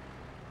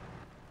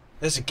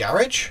 There's a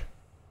garage?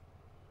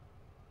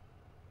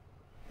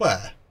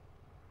 Where?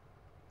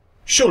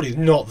 Surely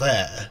not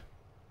there.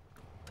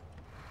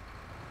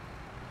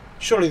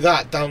 Surely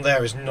that down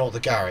there is not the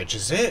garage,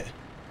 is it?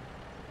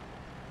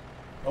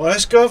 Well,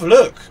 let's go have a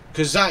look,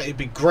 because that would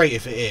be great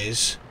if it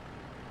is.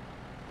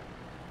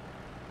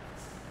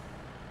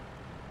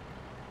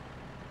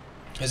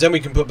 Because then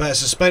we can put better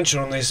suspension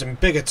on this and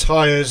bigger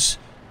tyres,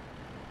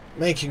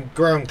 making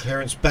ground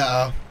clearance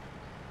better.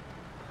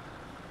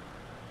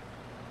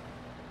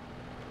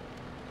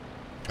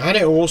 And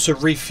it will also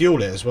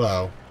refuel it as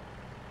well.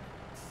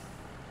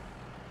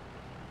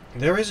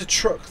 There is a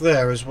truck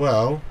there as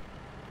well.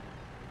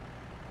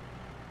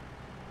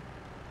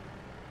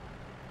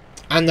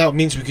 And that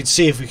means we could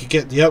see if we could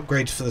get the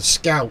upgrade for the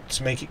Scout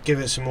to make it give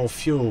it some more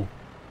fuel.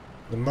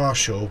 The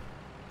Marshall.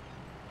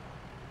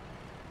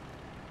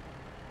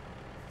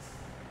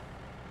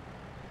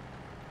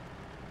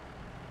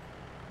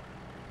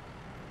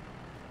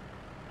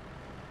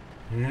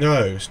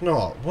 No, it's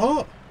not.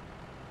 What?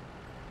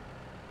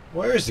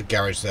 Where is the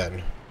garage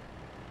then?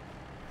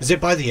 Is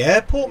it by the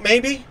airport,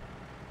 maybe?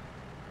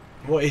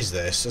 What is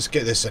this? Let's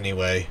get this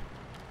anyway.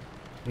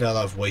 Now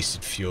that I've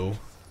wasted fuel.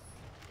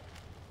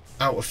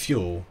 Out of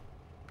fuel.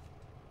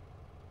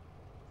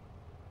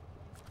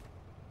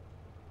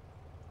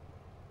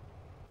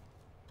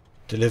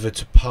 Delivered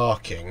to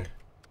parking.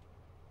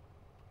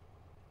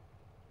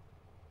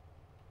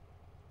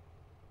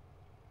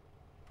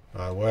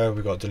 Where have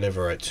we got to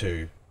deliver it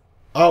to?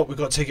 Oh, we've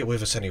got to take it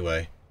with us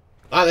anyway.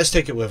 Let's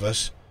take it with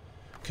us.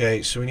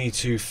 Okay, so we need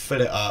to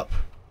fill it up.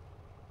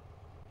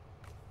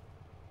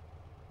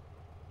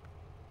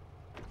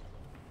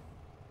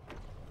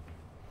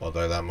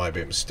 Although that might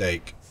be a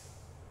mistake.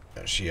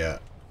 Actually, yeah.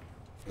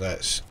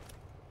 Let's...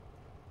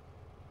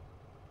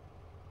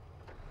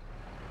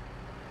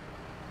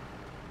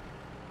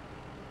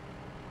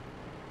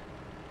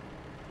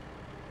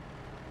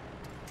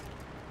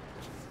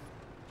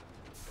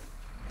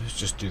 Let's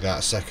just do that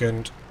a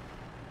second.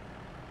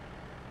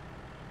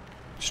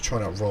 Just try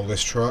not to roll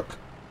this truck.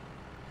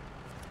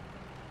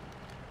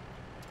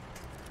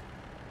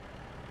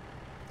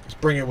 Let's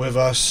bring it with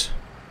us.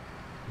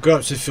 Go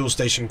up to the fuel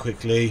station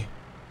quickly.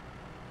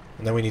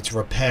 And then we need to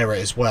repair it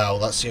as well.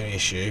 That's the only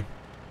issue.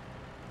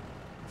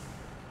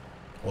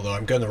 Although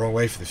I'm going the wrong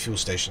way for the fuel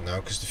station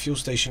now, because the fuel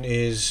station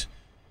is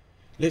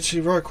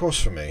literally right across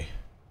from me.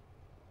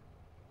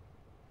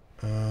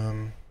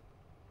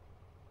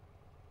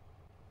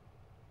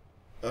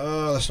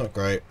 Oh, that's not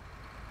great.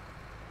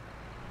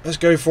 Let's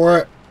go for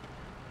it.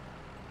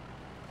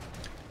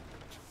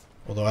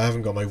 Although I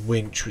haven't got my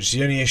winch, which is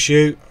the only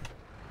issue.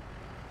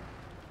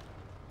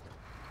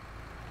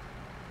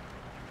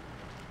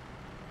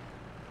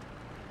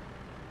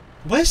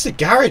 Where's the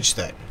garage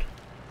then?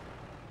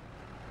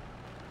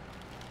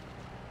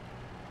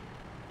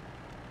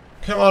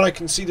 Come on, I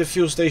can see the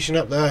fuel station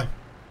up there.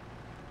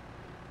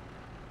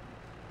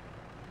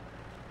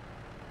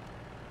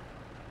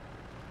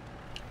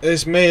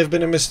 This may have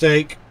been a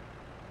mistake.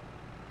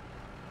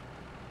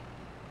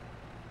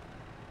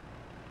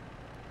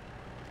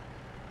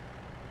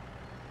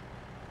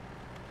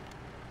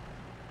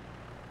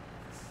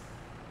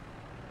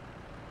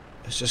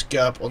 Let's just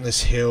get up on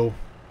this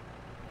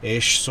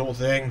hill-ish sort of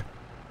thing.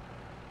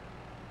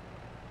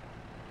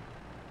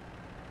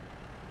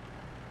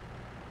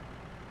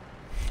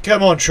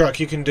 Come on,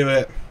 truck, you can do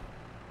it.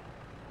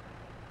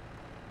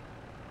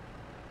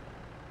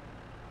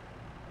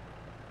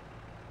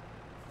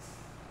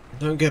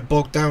 Don't get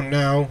bogged down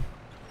now.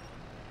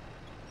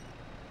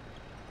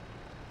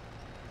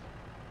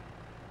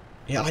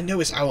 Yeah, I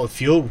know it's out of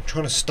fuel. I'm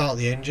trying to start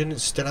the engine,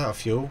 it's still out of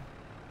fuel.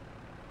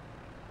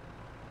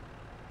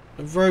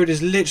 The road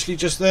is literally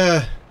just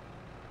there.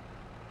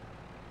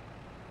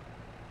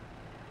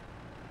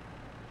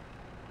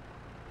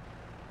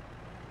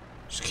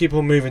 Just keep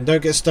on moving.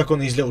 Don't get stuck on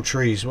these little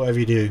trees, whatever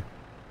you do.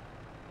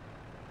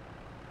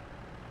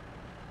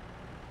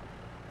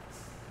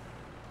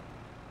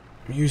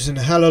 I'm using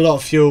a hell of a lot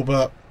of fuel,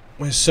 but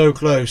we're so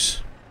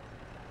close.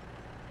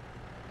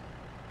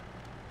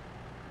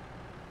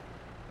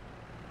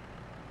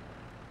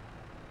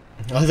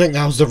 I think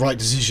that was the right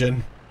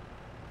decision.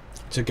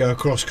 To go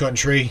across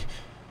country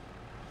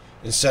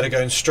instead of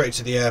going straight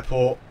to the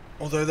airport.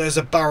 Although there's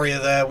a barrier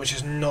there, which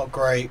is not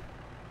great.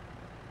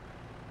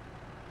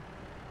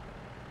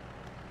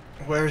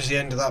 Where is the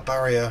end of that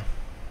barrier?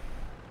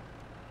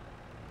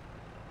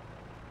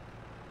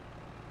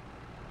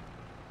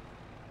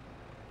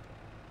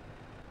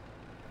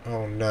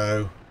 Oh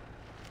no.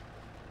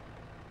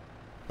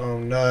 Oh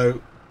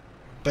no.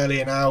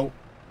 Bellying out.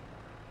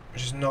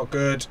 Which is not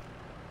good.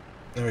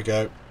 There we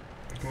go.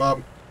 Come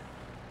on.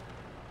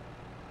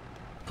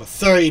 Got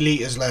 30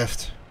 litres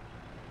left.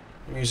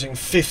 I'm using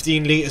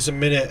 15 litres a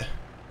minute.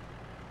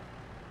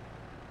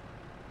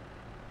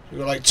 We've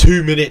got like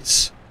 2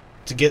 minutes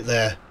to get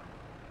there.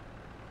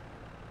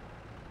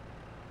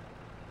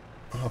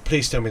 Oh,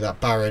 please tell me that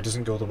barrier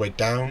doesn't go all the way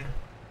down.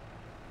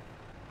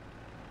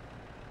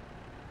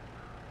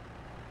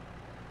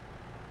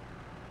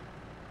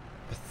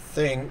 I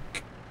think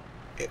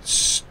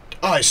it's...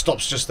 Oh, it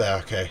stops just there,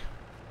 okay.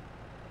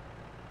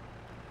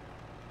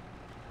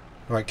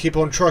 Right, keep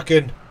on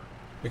trucking.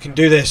 We can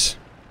do this.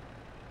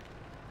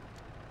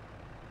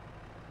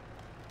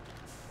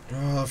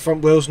 Oh, the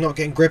front wheel's not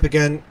getting grip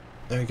again.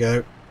 There we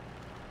go.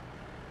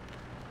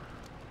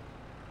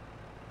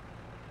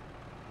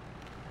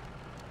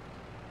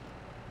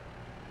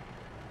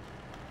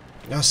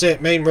 That's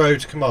it, main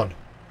road, come on.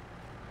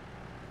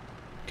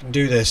 Can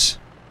do this.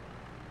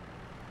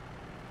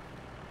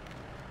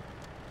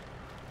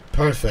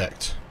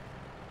 Perfect.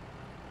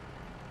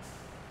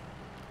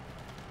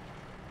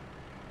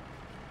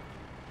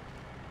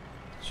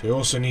 So we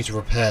also need to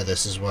repair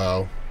this as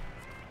well.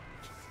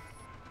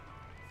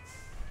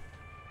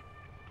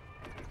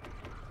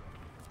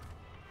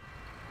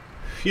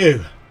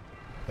 Phew.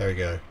 There we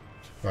go.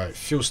 Right,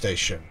 fuel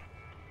station.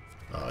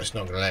 Oh, it's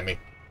not going to let me.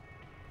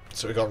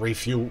 So we got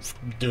refuel,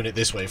 doing it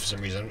this way for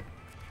some reason.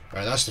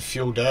 Right, that's the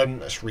fuel done.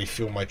 Let's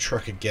refuel my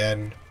truck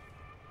again.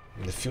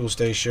 In the fuel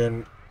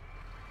station.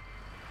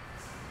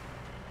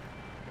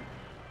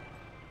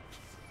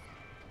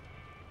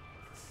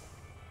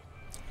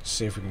 Let's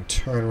see if we can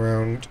turn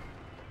around.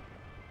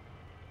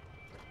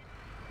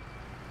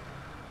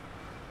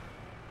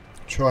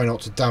 Try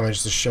not to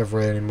damage the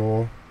Chevrolet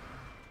anymore.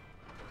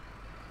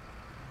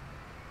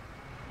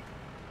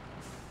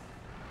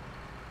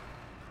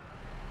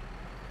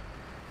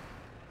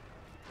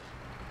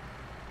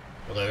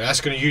 Although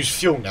that's going to use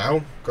fuel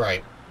now.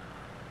 Great.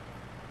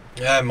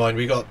 Never mind,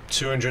 we got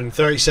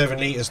 237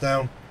 litres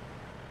now.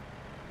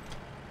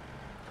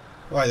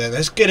 Right then,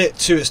 let's get it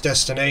to its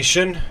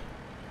destination.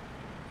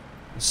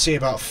 And see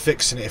about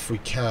fixing it if we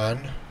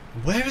can.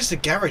 Where is the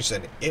garage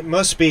then? It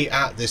must be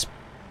at this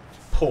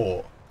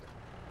port.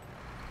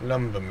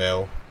 Lumber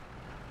mill.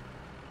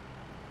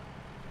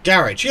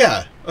 Garage,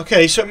 yeah.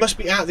 Okay, so it must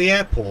be at the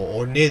airport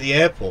or near the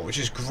airport, which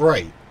is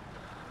great.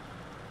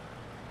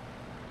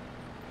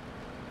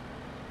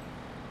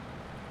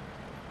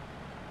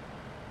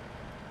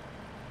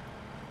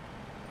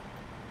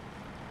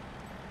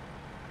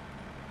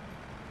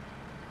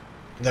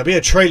 There'll be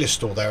a trailer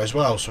store there as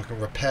well, so I can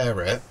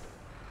repair it.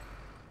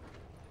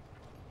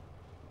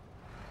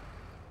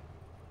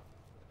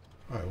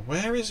 Right,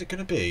 where is it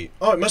going to be?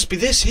 Oh, it must be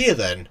this here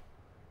then.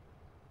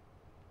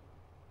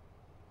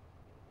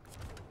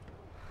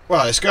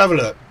 Right, let's go have a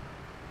look.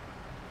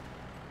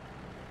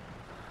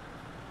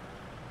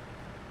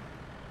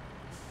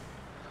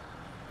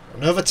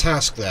 Another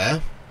task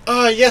there.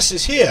 Ah, yes,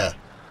 it's here.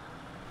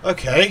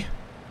 Okay.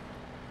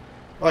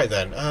 Right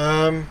then,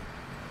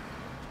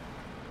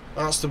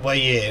 that's the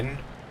way in.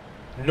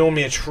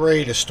 Normally a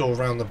trailer store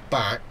around the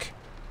back.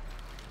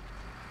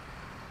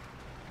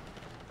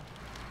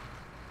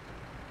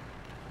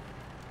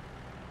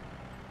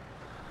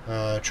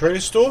 Trailer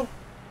store?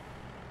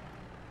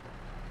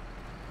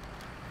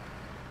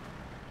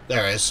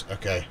 There it is,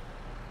 okay.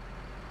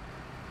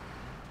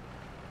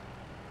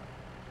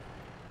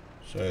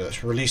 So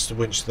let's release the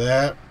winch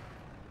there.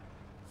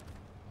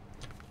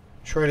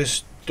 Trailer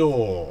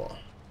store.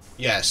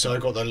 Yeah, so I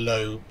got the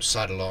low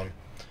saddle on.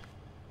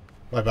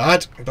 My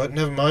bad, but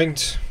never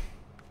mind.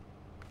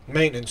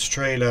 Maintenance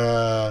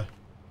trailer.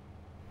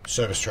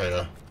 Service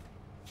trailer.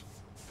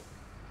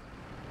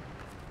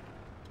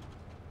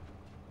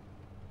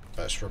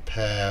 Let's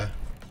repair.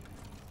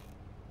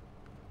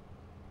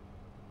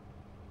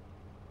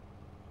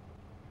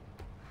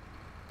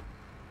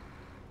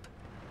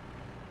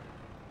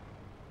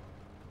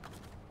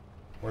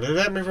 Will it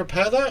let me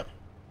repair that?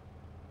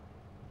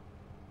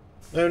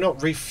 No,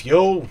 not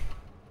refuel.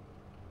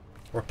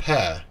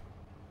 Repair.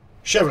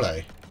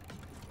 Chevrolet.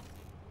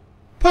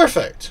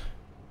 Perfect.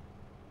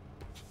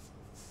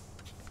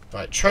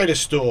 Right, trailer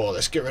store.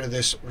 Let's get rid of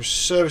this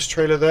service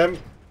trailer then.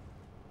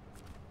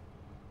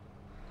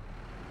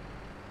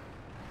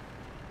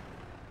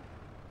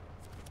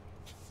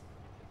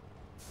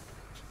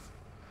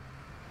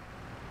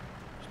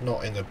 It's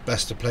not in the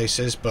best of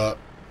places, but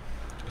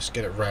let's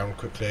get it round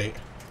quickly.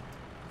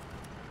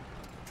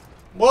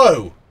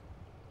 Whoa!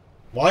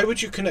 Why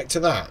would you connect to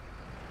that?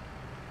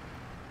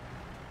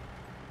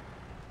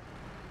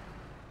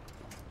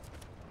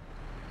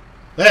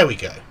 There we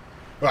go.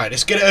 Right,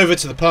 let's get it over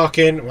to the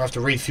parking. We'll have to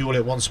refuel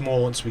it once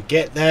more once we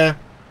get there.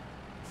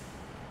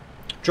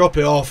 Drop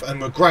it off, and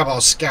we'll grab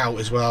our scout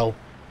as well.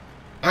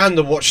 And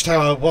the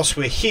watchtower whilst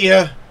we're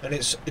here. And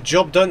it's a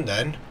job done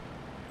then.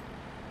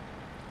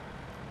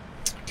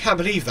 Can't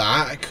believe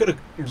that. I could have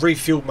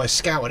refueled my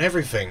scout and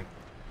everything.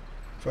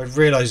 If I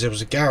realised there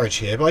was a garage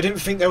here. But I didn't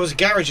think there was a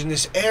garage in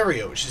this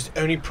area, which is the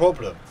only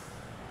problem.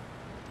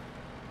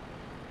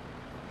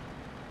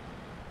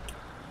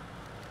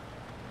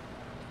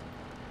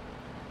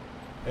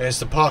 There's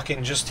the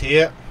parking just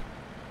here.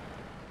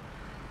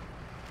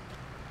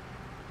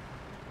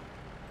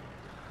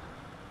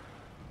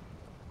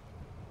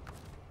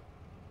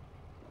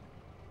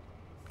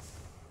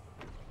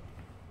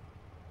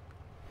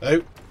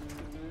 Oh.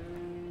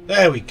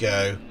 There we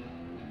go.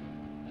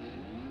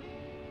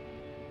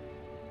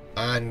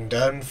 And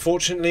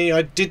unfortunately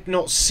I did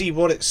not see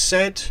what it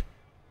said.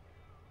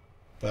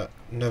 But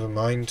never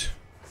mind.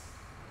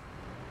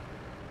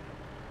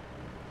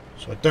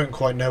 So I don't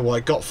quite know what I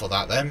got for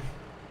that then.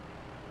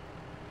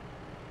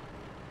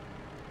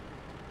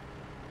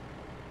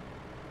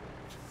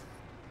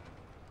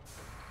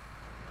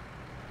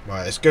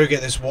 Right, let's go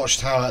get this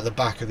watchtower at the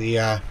back of the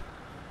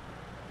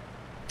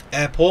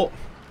airport.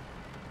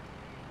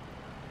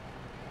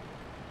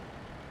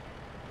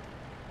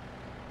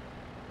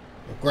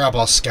 We'll grab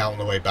our scout on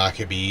the way back,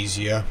 it'll be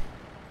easier.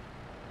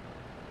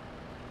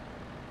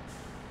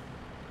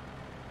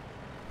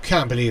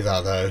 Can't believe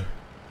that though.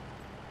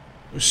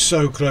 It was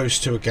so close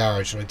to a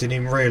garage and I didn't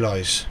even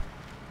realise.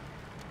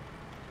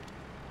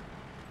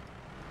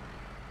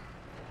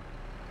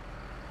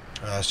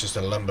 It's just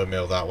a lumber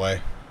mill that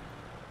way.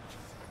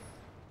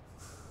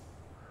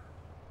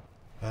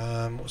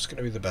 What's going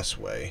to be the best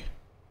way?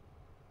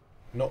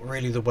 Not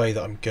really the way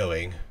that I'm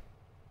going.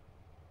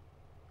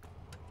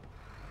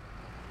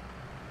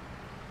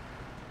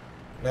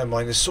 Never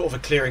mind, there's sort of a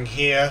clearing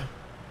here.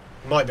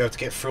 Might be able to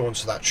get through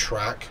onto that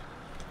track.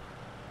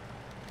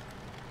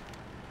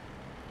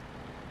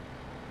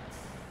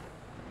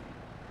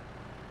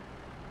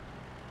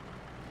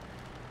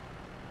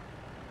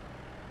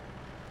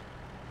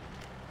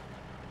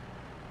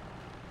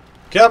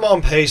 Come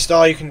on,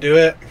 Paystar, you can do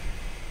it.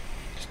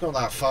 It's not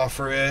that far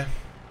through here.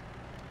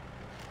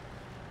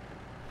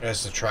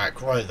 There's the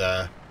track, right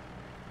there.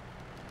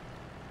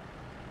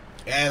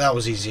 Yeah, that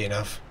was easy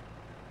enough.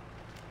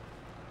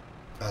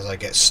 As I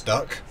get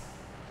stuck.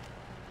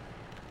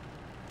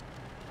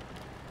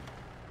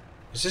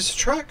 Is this a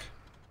track?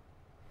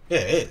 Yeah,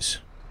 it is.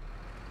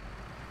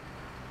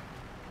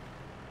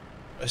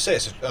 I say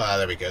it's a... Ah,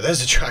 there we go.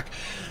 There's a track.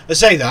 I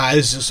say that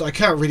as just, I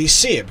can't really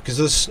see it because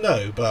of the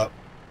snow, but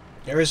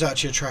there is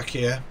actually a track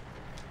here.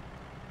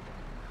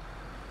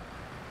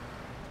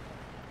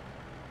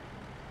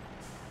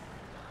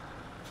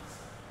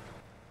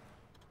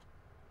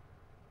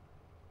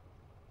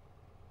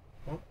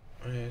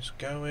 What is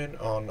going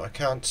on? I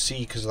can't see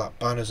because that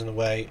banner's in the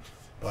way,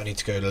 but I need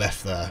to go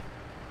left there.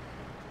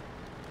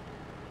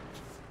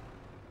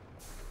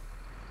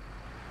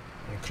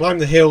 Climb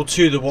the hill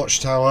to the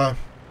watchtower.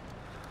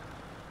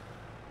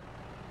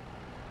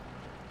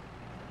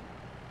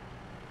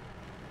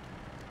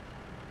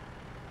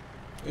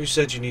 Who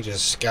said you needed a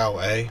scout,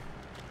 eh?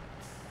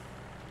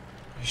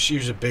 Just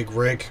use a big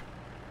rig.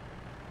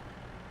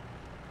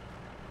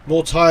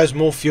 More tyres,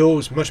 more fuel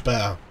is much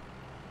better.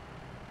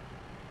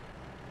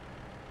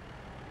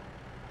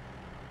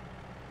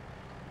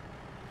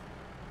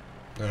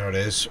 There it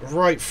is.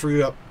 Right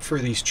through up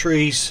through these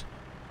trees.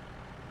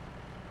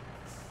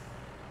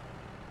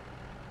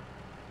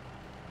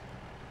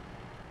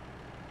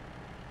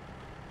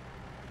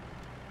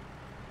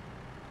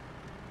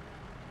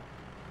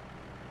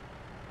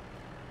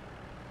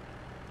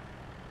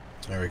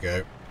 There we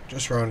go.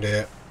 Just round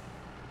here.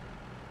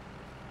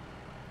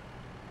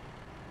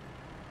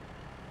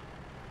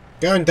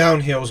 Going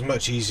downhill is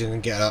much easier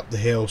than getting up the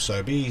hill, so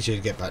it'll be easier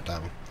to get back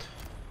down.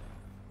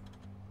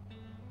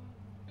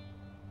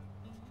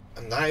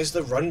 And that is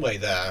the runway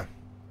there.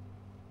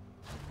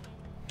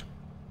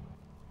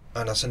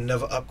 And that's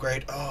another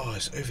upgrade. Oh,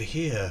 it's over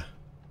here.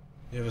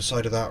 The other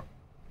side of that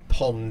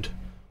pond.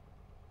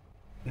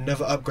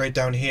 Another upgrade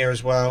down here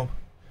as well.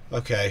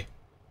 Okay.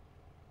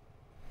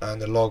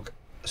 And the log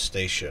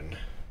station.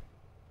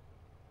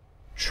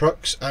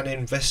 Trucks and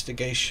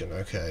investigation.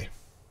 Okay.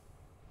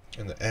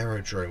 And the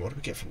aerodrome. What do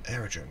we get from the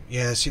aerodrome?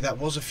 Yeah, see, that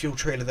was a fuel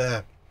trailer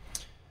there.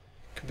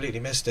 Completely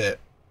missed it.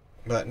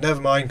 But never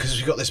mind, because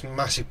we've got this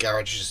massive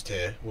garage just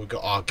here. We've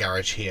got our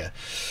garage here.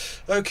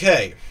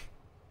 Okay.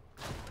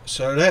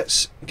 So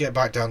let's get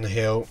back down the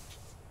hill.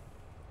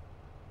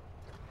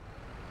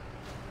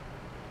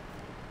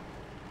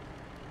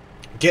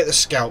 Get the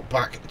scout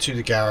back to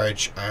the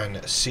garage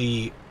and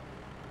see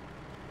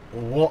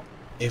what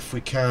if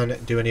we can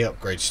do any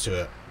upgrades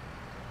to it.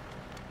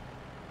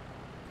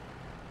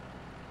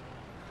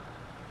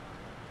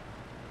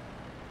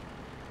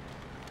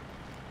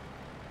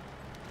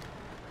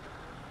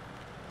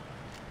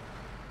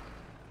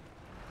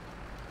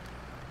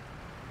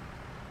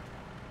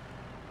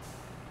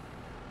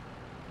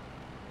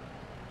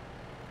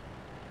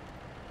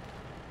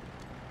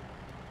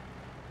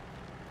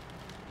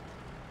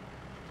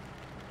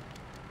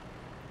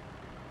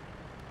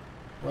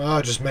 Well,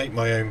 I'll just make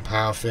my own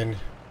path in.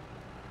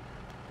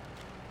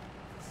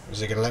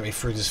 Is it going to let me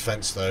through this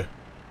fence, though?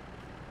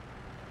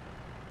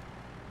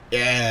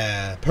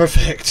 Yeah,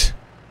 perfect.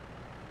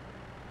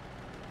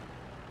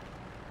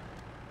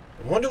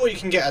 I wonder what you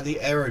can get at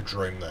the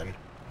aerodrome, then.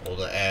 Or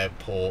the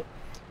airport.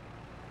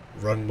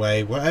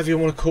 Runway, whatever you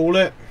want to call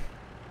it.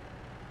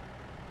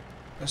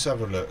 Let's have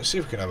a look. Let's see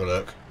if we can have a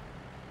look.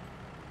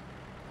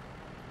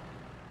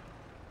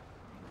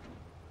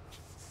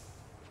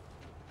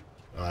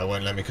 Oh, it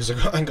won't let me because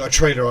I ain't got a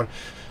trailer on.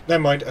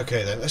 Never mind.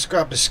 Okay, then. Let's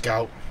grab the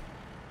scout.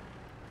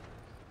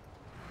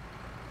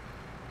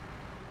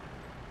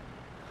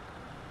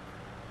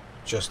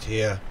 Just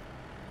here.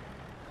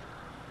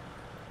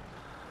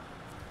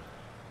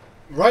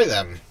 Right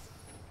then.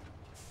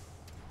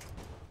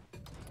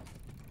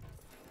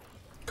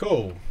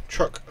 Cool.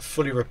 Truck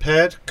fully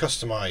repaired.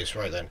 Customized.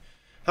 Right then.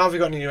 Have we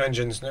got any new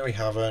engines? No, we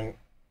haven't.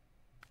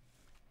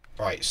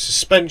 Right.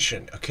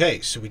 Suspension. Okay,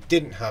 so we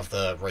didn't have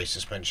the race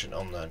suspension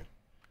on then.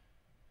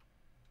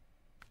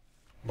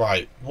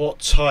 Right. What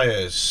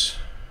tyres?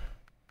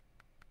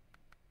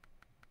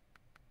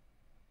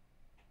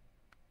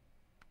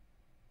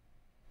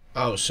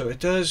 Oh, so it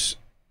does...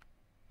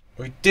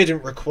 We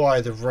didn't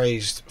require the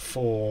raised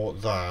for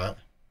that.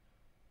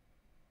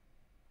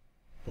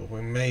 But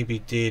we maybe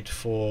did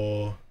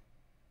for...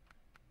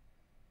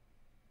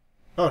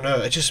 Oh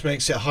no, it just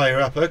makes it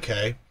higher up.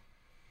 Okay.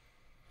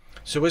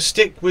 So we'll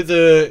stick with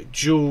the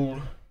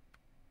dual...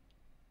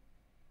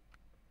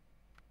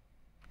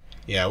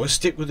 Yeah, we'll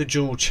stick with the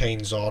dual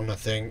chains on, I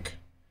think.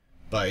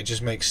 But it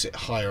just makes it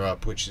higher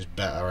up, which is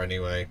better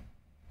anyway.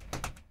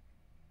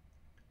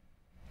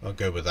 I'll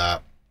go with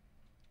that.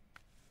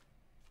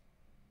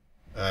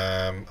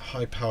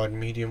 High-powered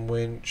medium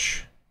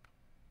winch.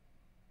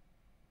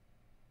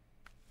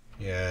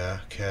 Yeah,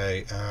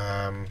 okay.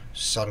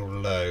 Saddle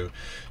low.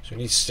 So we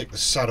need to stick the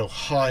saddle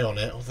high on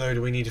it, although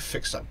do we need to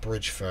fix that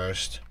bridge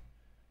first?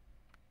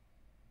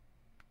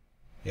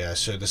 Yeah,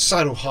 so the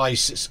saddle high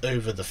sits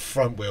over the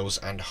front wheels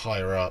and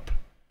higher up.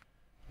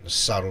 And the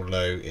saddle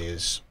low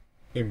is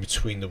in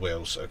between the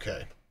wheels.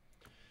 Okay.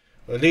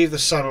 We'll leave the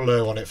saddle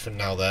low on it for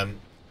now then.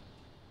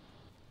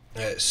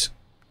 Let's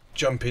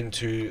jump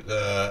into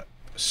the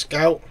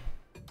Scout.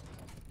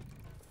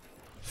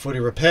 Fully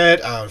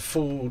repaired and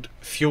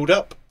fueled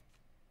up.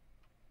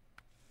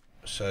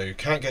 So you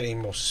can't get any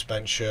more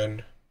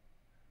suspension.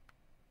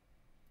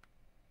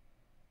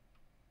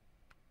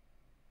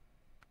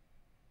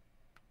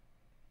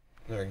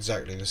 They're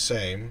exactly the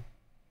same.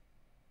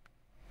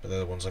 But they're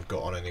the ones I've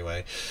got on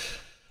anyway.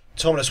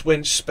 Autonomous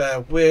winch,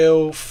 spare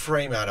wheel,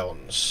 frame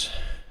add-ons.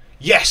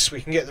 Yes,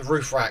 we can get the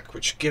roof rack,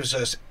 which gives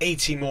us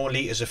 80 more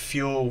litres of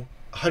fuel,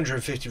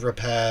 150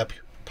 repair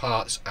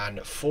parts,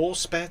 and 4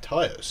 spare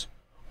tyres.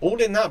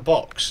 All in that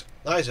box.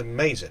 That is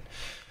amazing.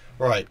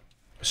 Right.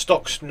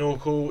 Stock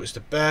snorkel is the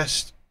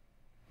best.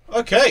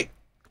 Okay.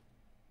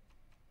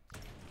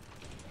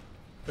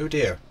 Oh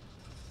dear.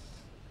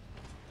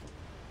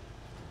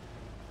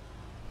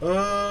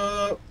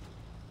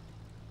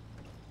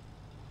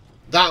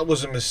 That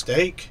was a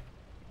mistake.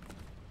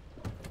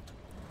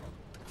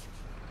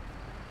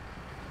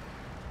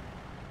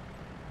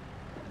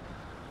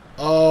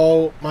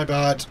 Oh, my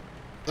bad.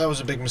 That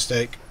was a big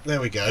mistake. There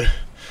we go.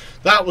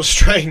 That was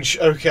strange.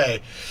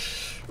 Okay.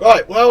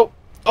 Right, well,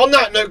 on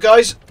that note,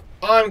 guys,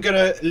 I'm going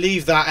to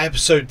leave that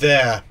episode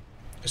there.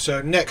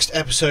 So next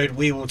episode,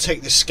 we will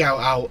take the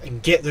scout out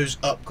and get those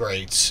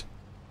upgrades.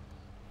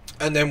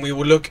 And then we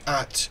will look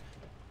at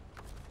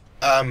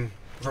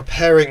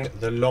repairing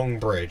the long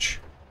bridge.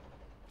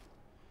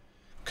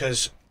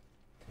 Because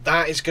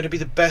that is going to be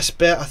the best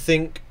bit, I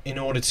think, in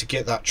order to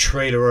get that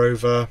trailer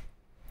over,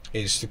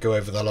 is to go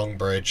over the long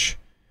bridge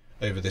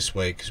over this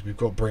way, because we've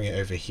got to bring it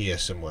over here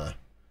somewhere.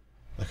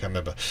 I can't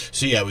remember.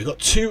 So yeah, we've got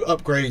 2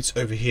 upgrades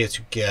over here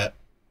to get.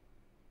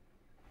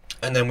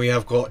 And then we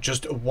have got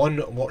just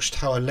 1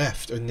 watchtower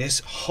left in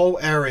this whole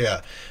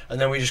area. And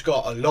then we just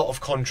got a lot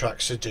of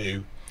contracts to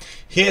do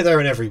here, there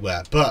and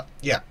everywhere. But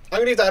yeah, I'm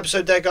going to leave that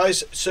episode there,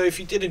 guys. So if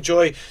you did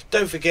enjoy,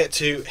 don't forget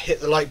to hit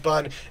the like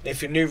button. And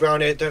if you're new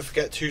around here, don't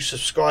forget to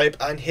subscribe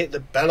and hit the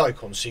bell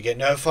icon so you get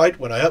notified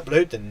when I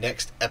upload the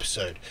next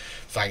episode.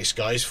 Thanks,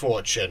 guys, for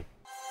watching.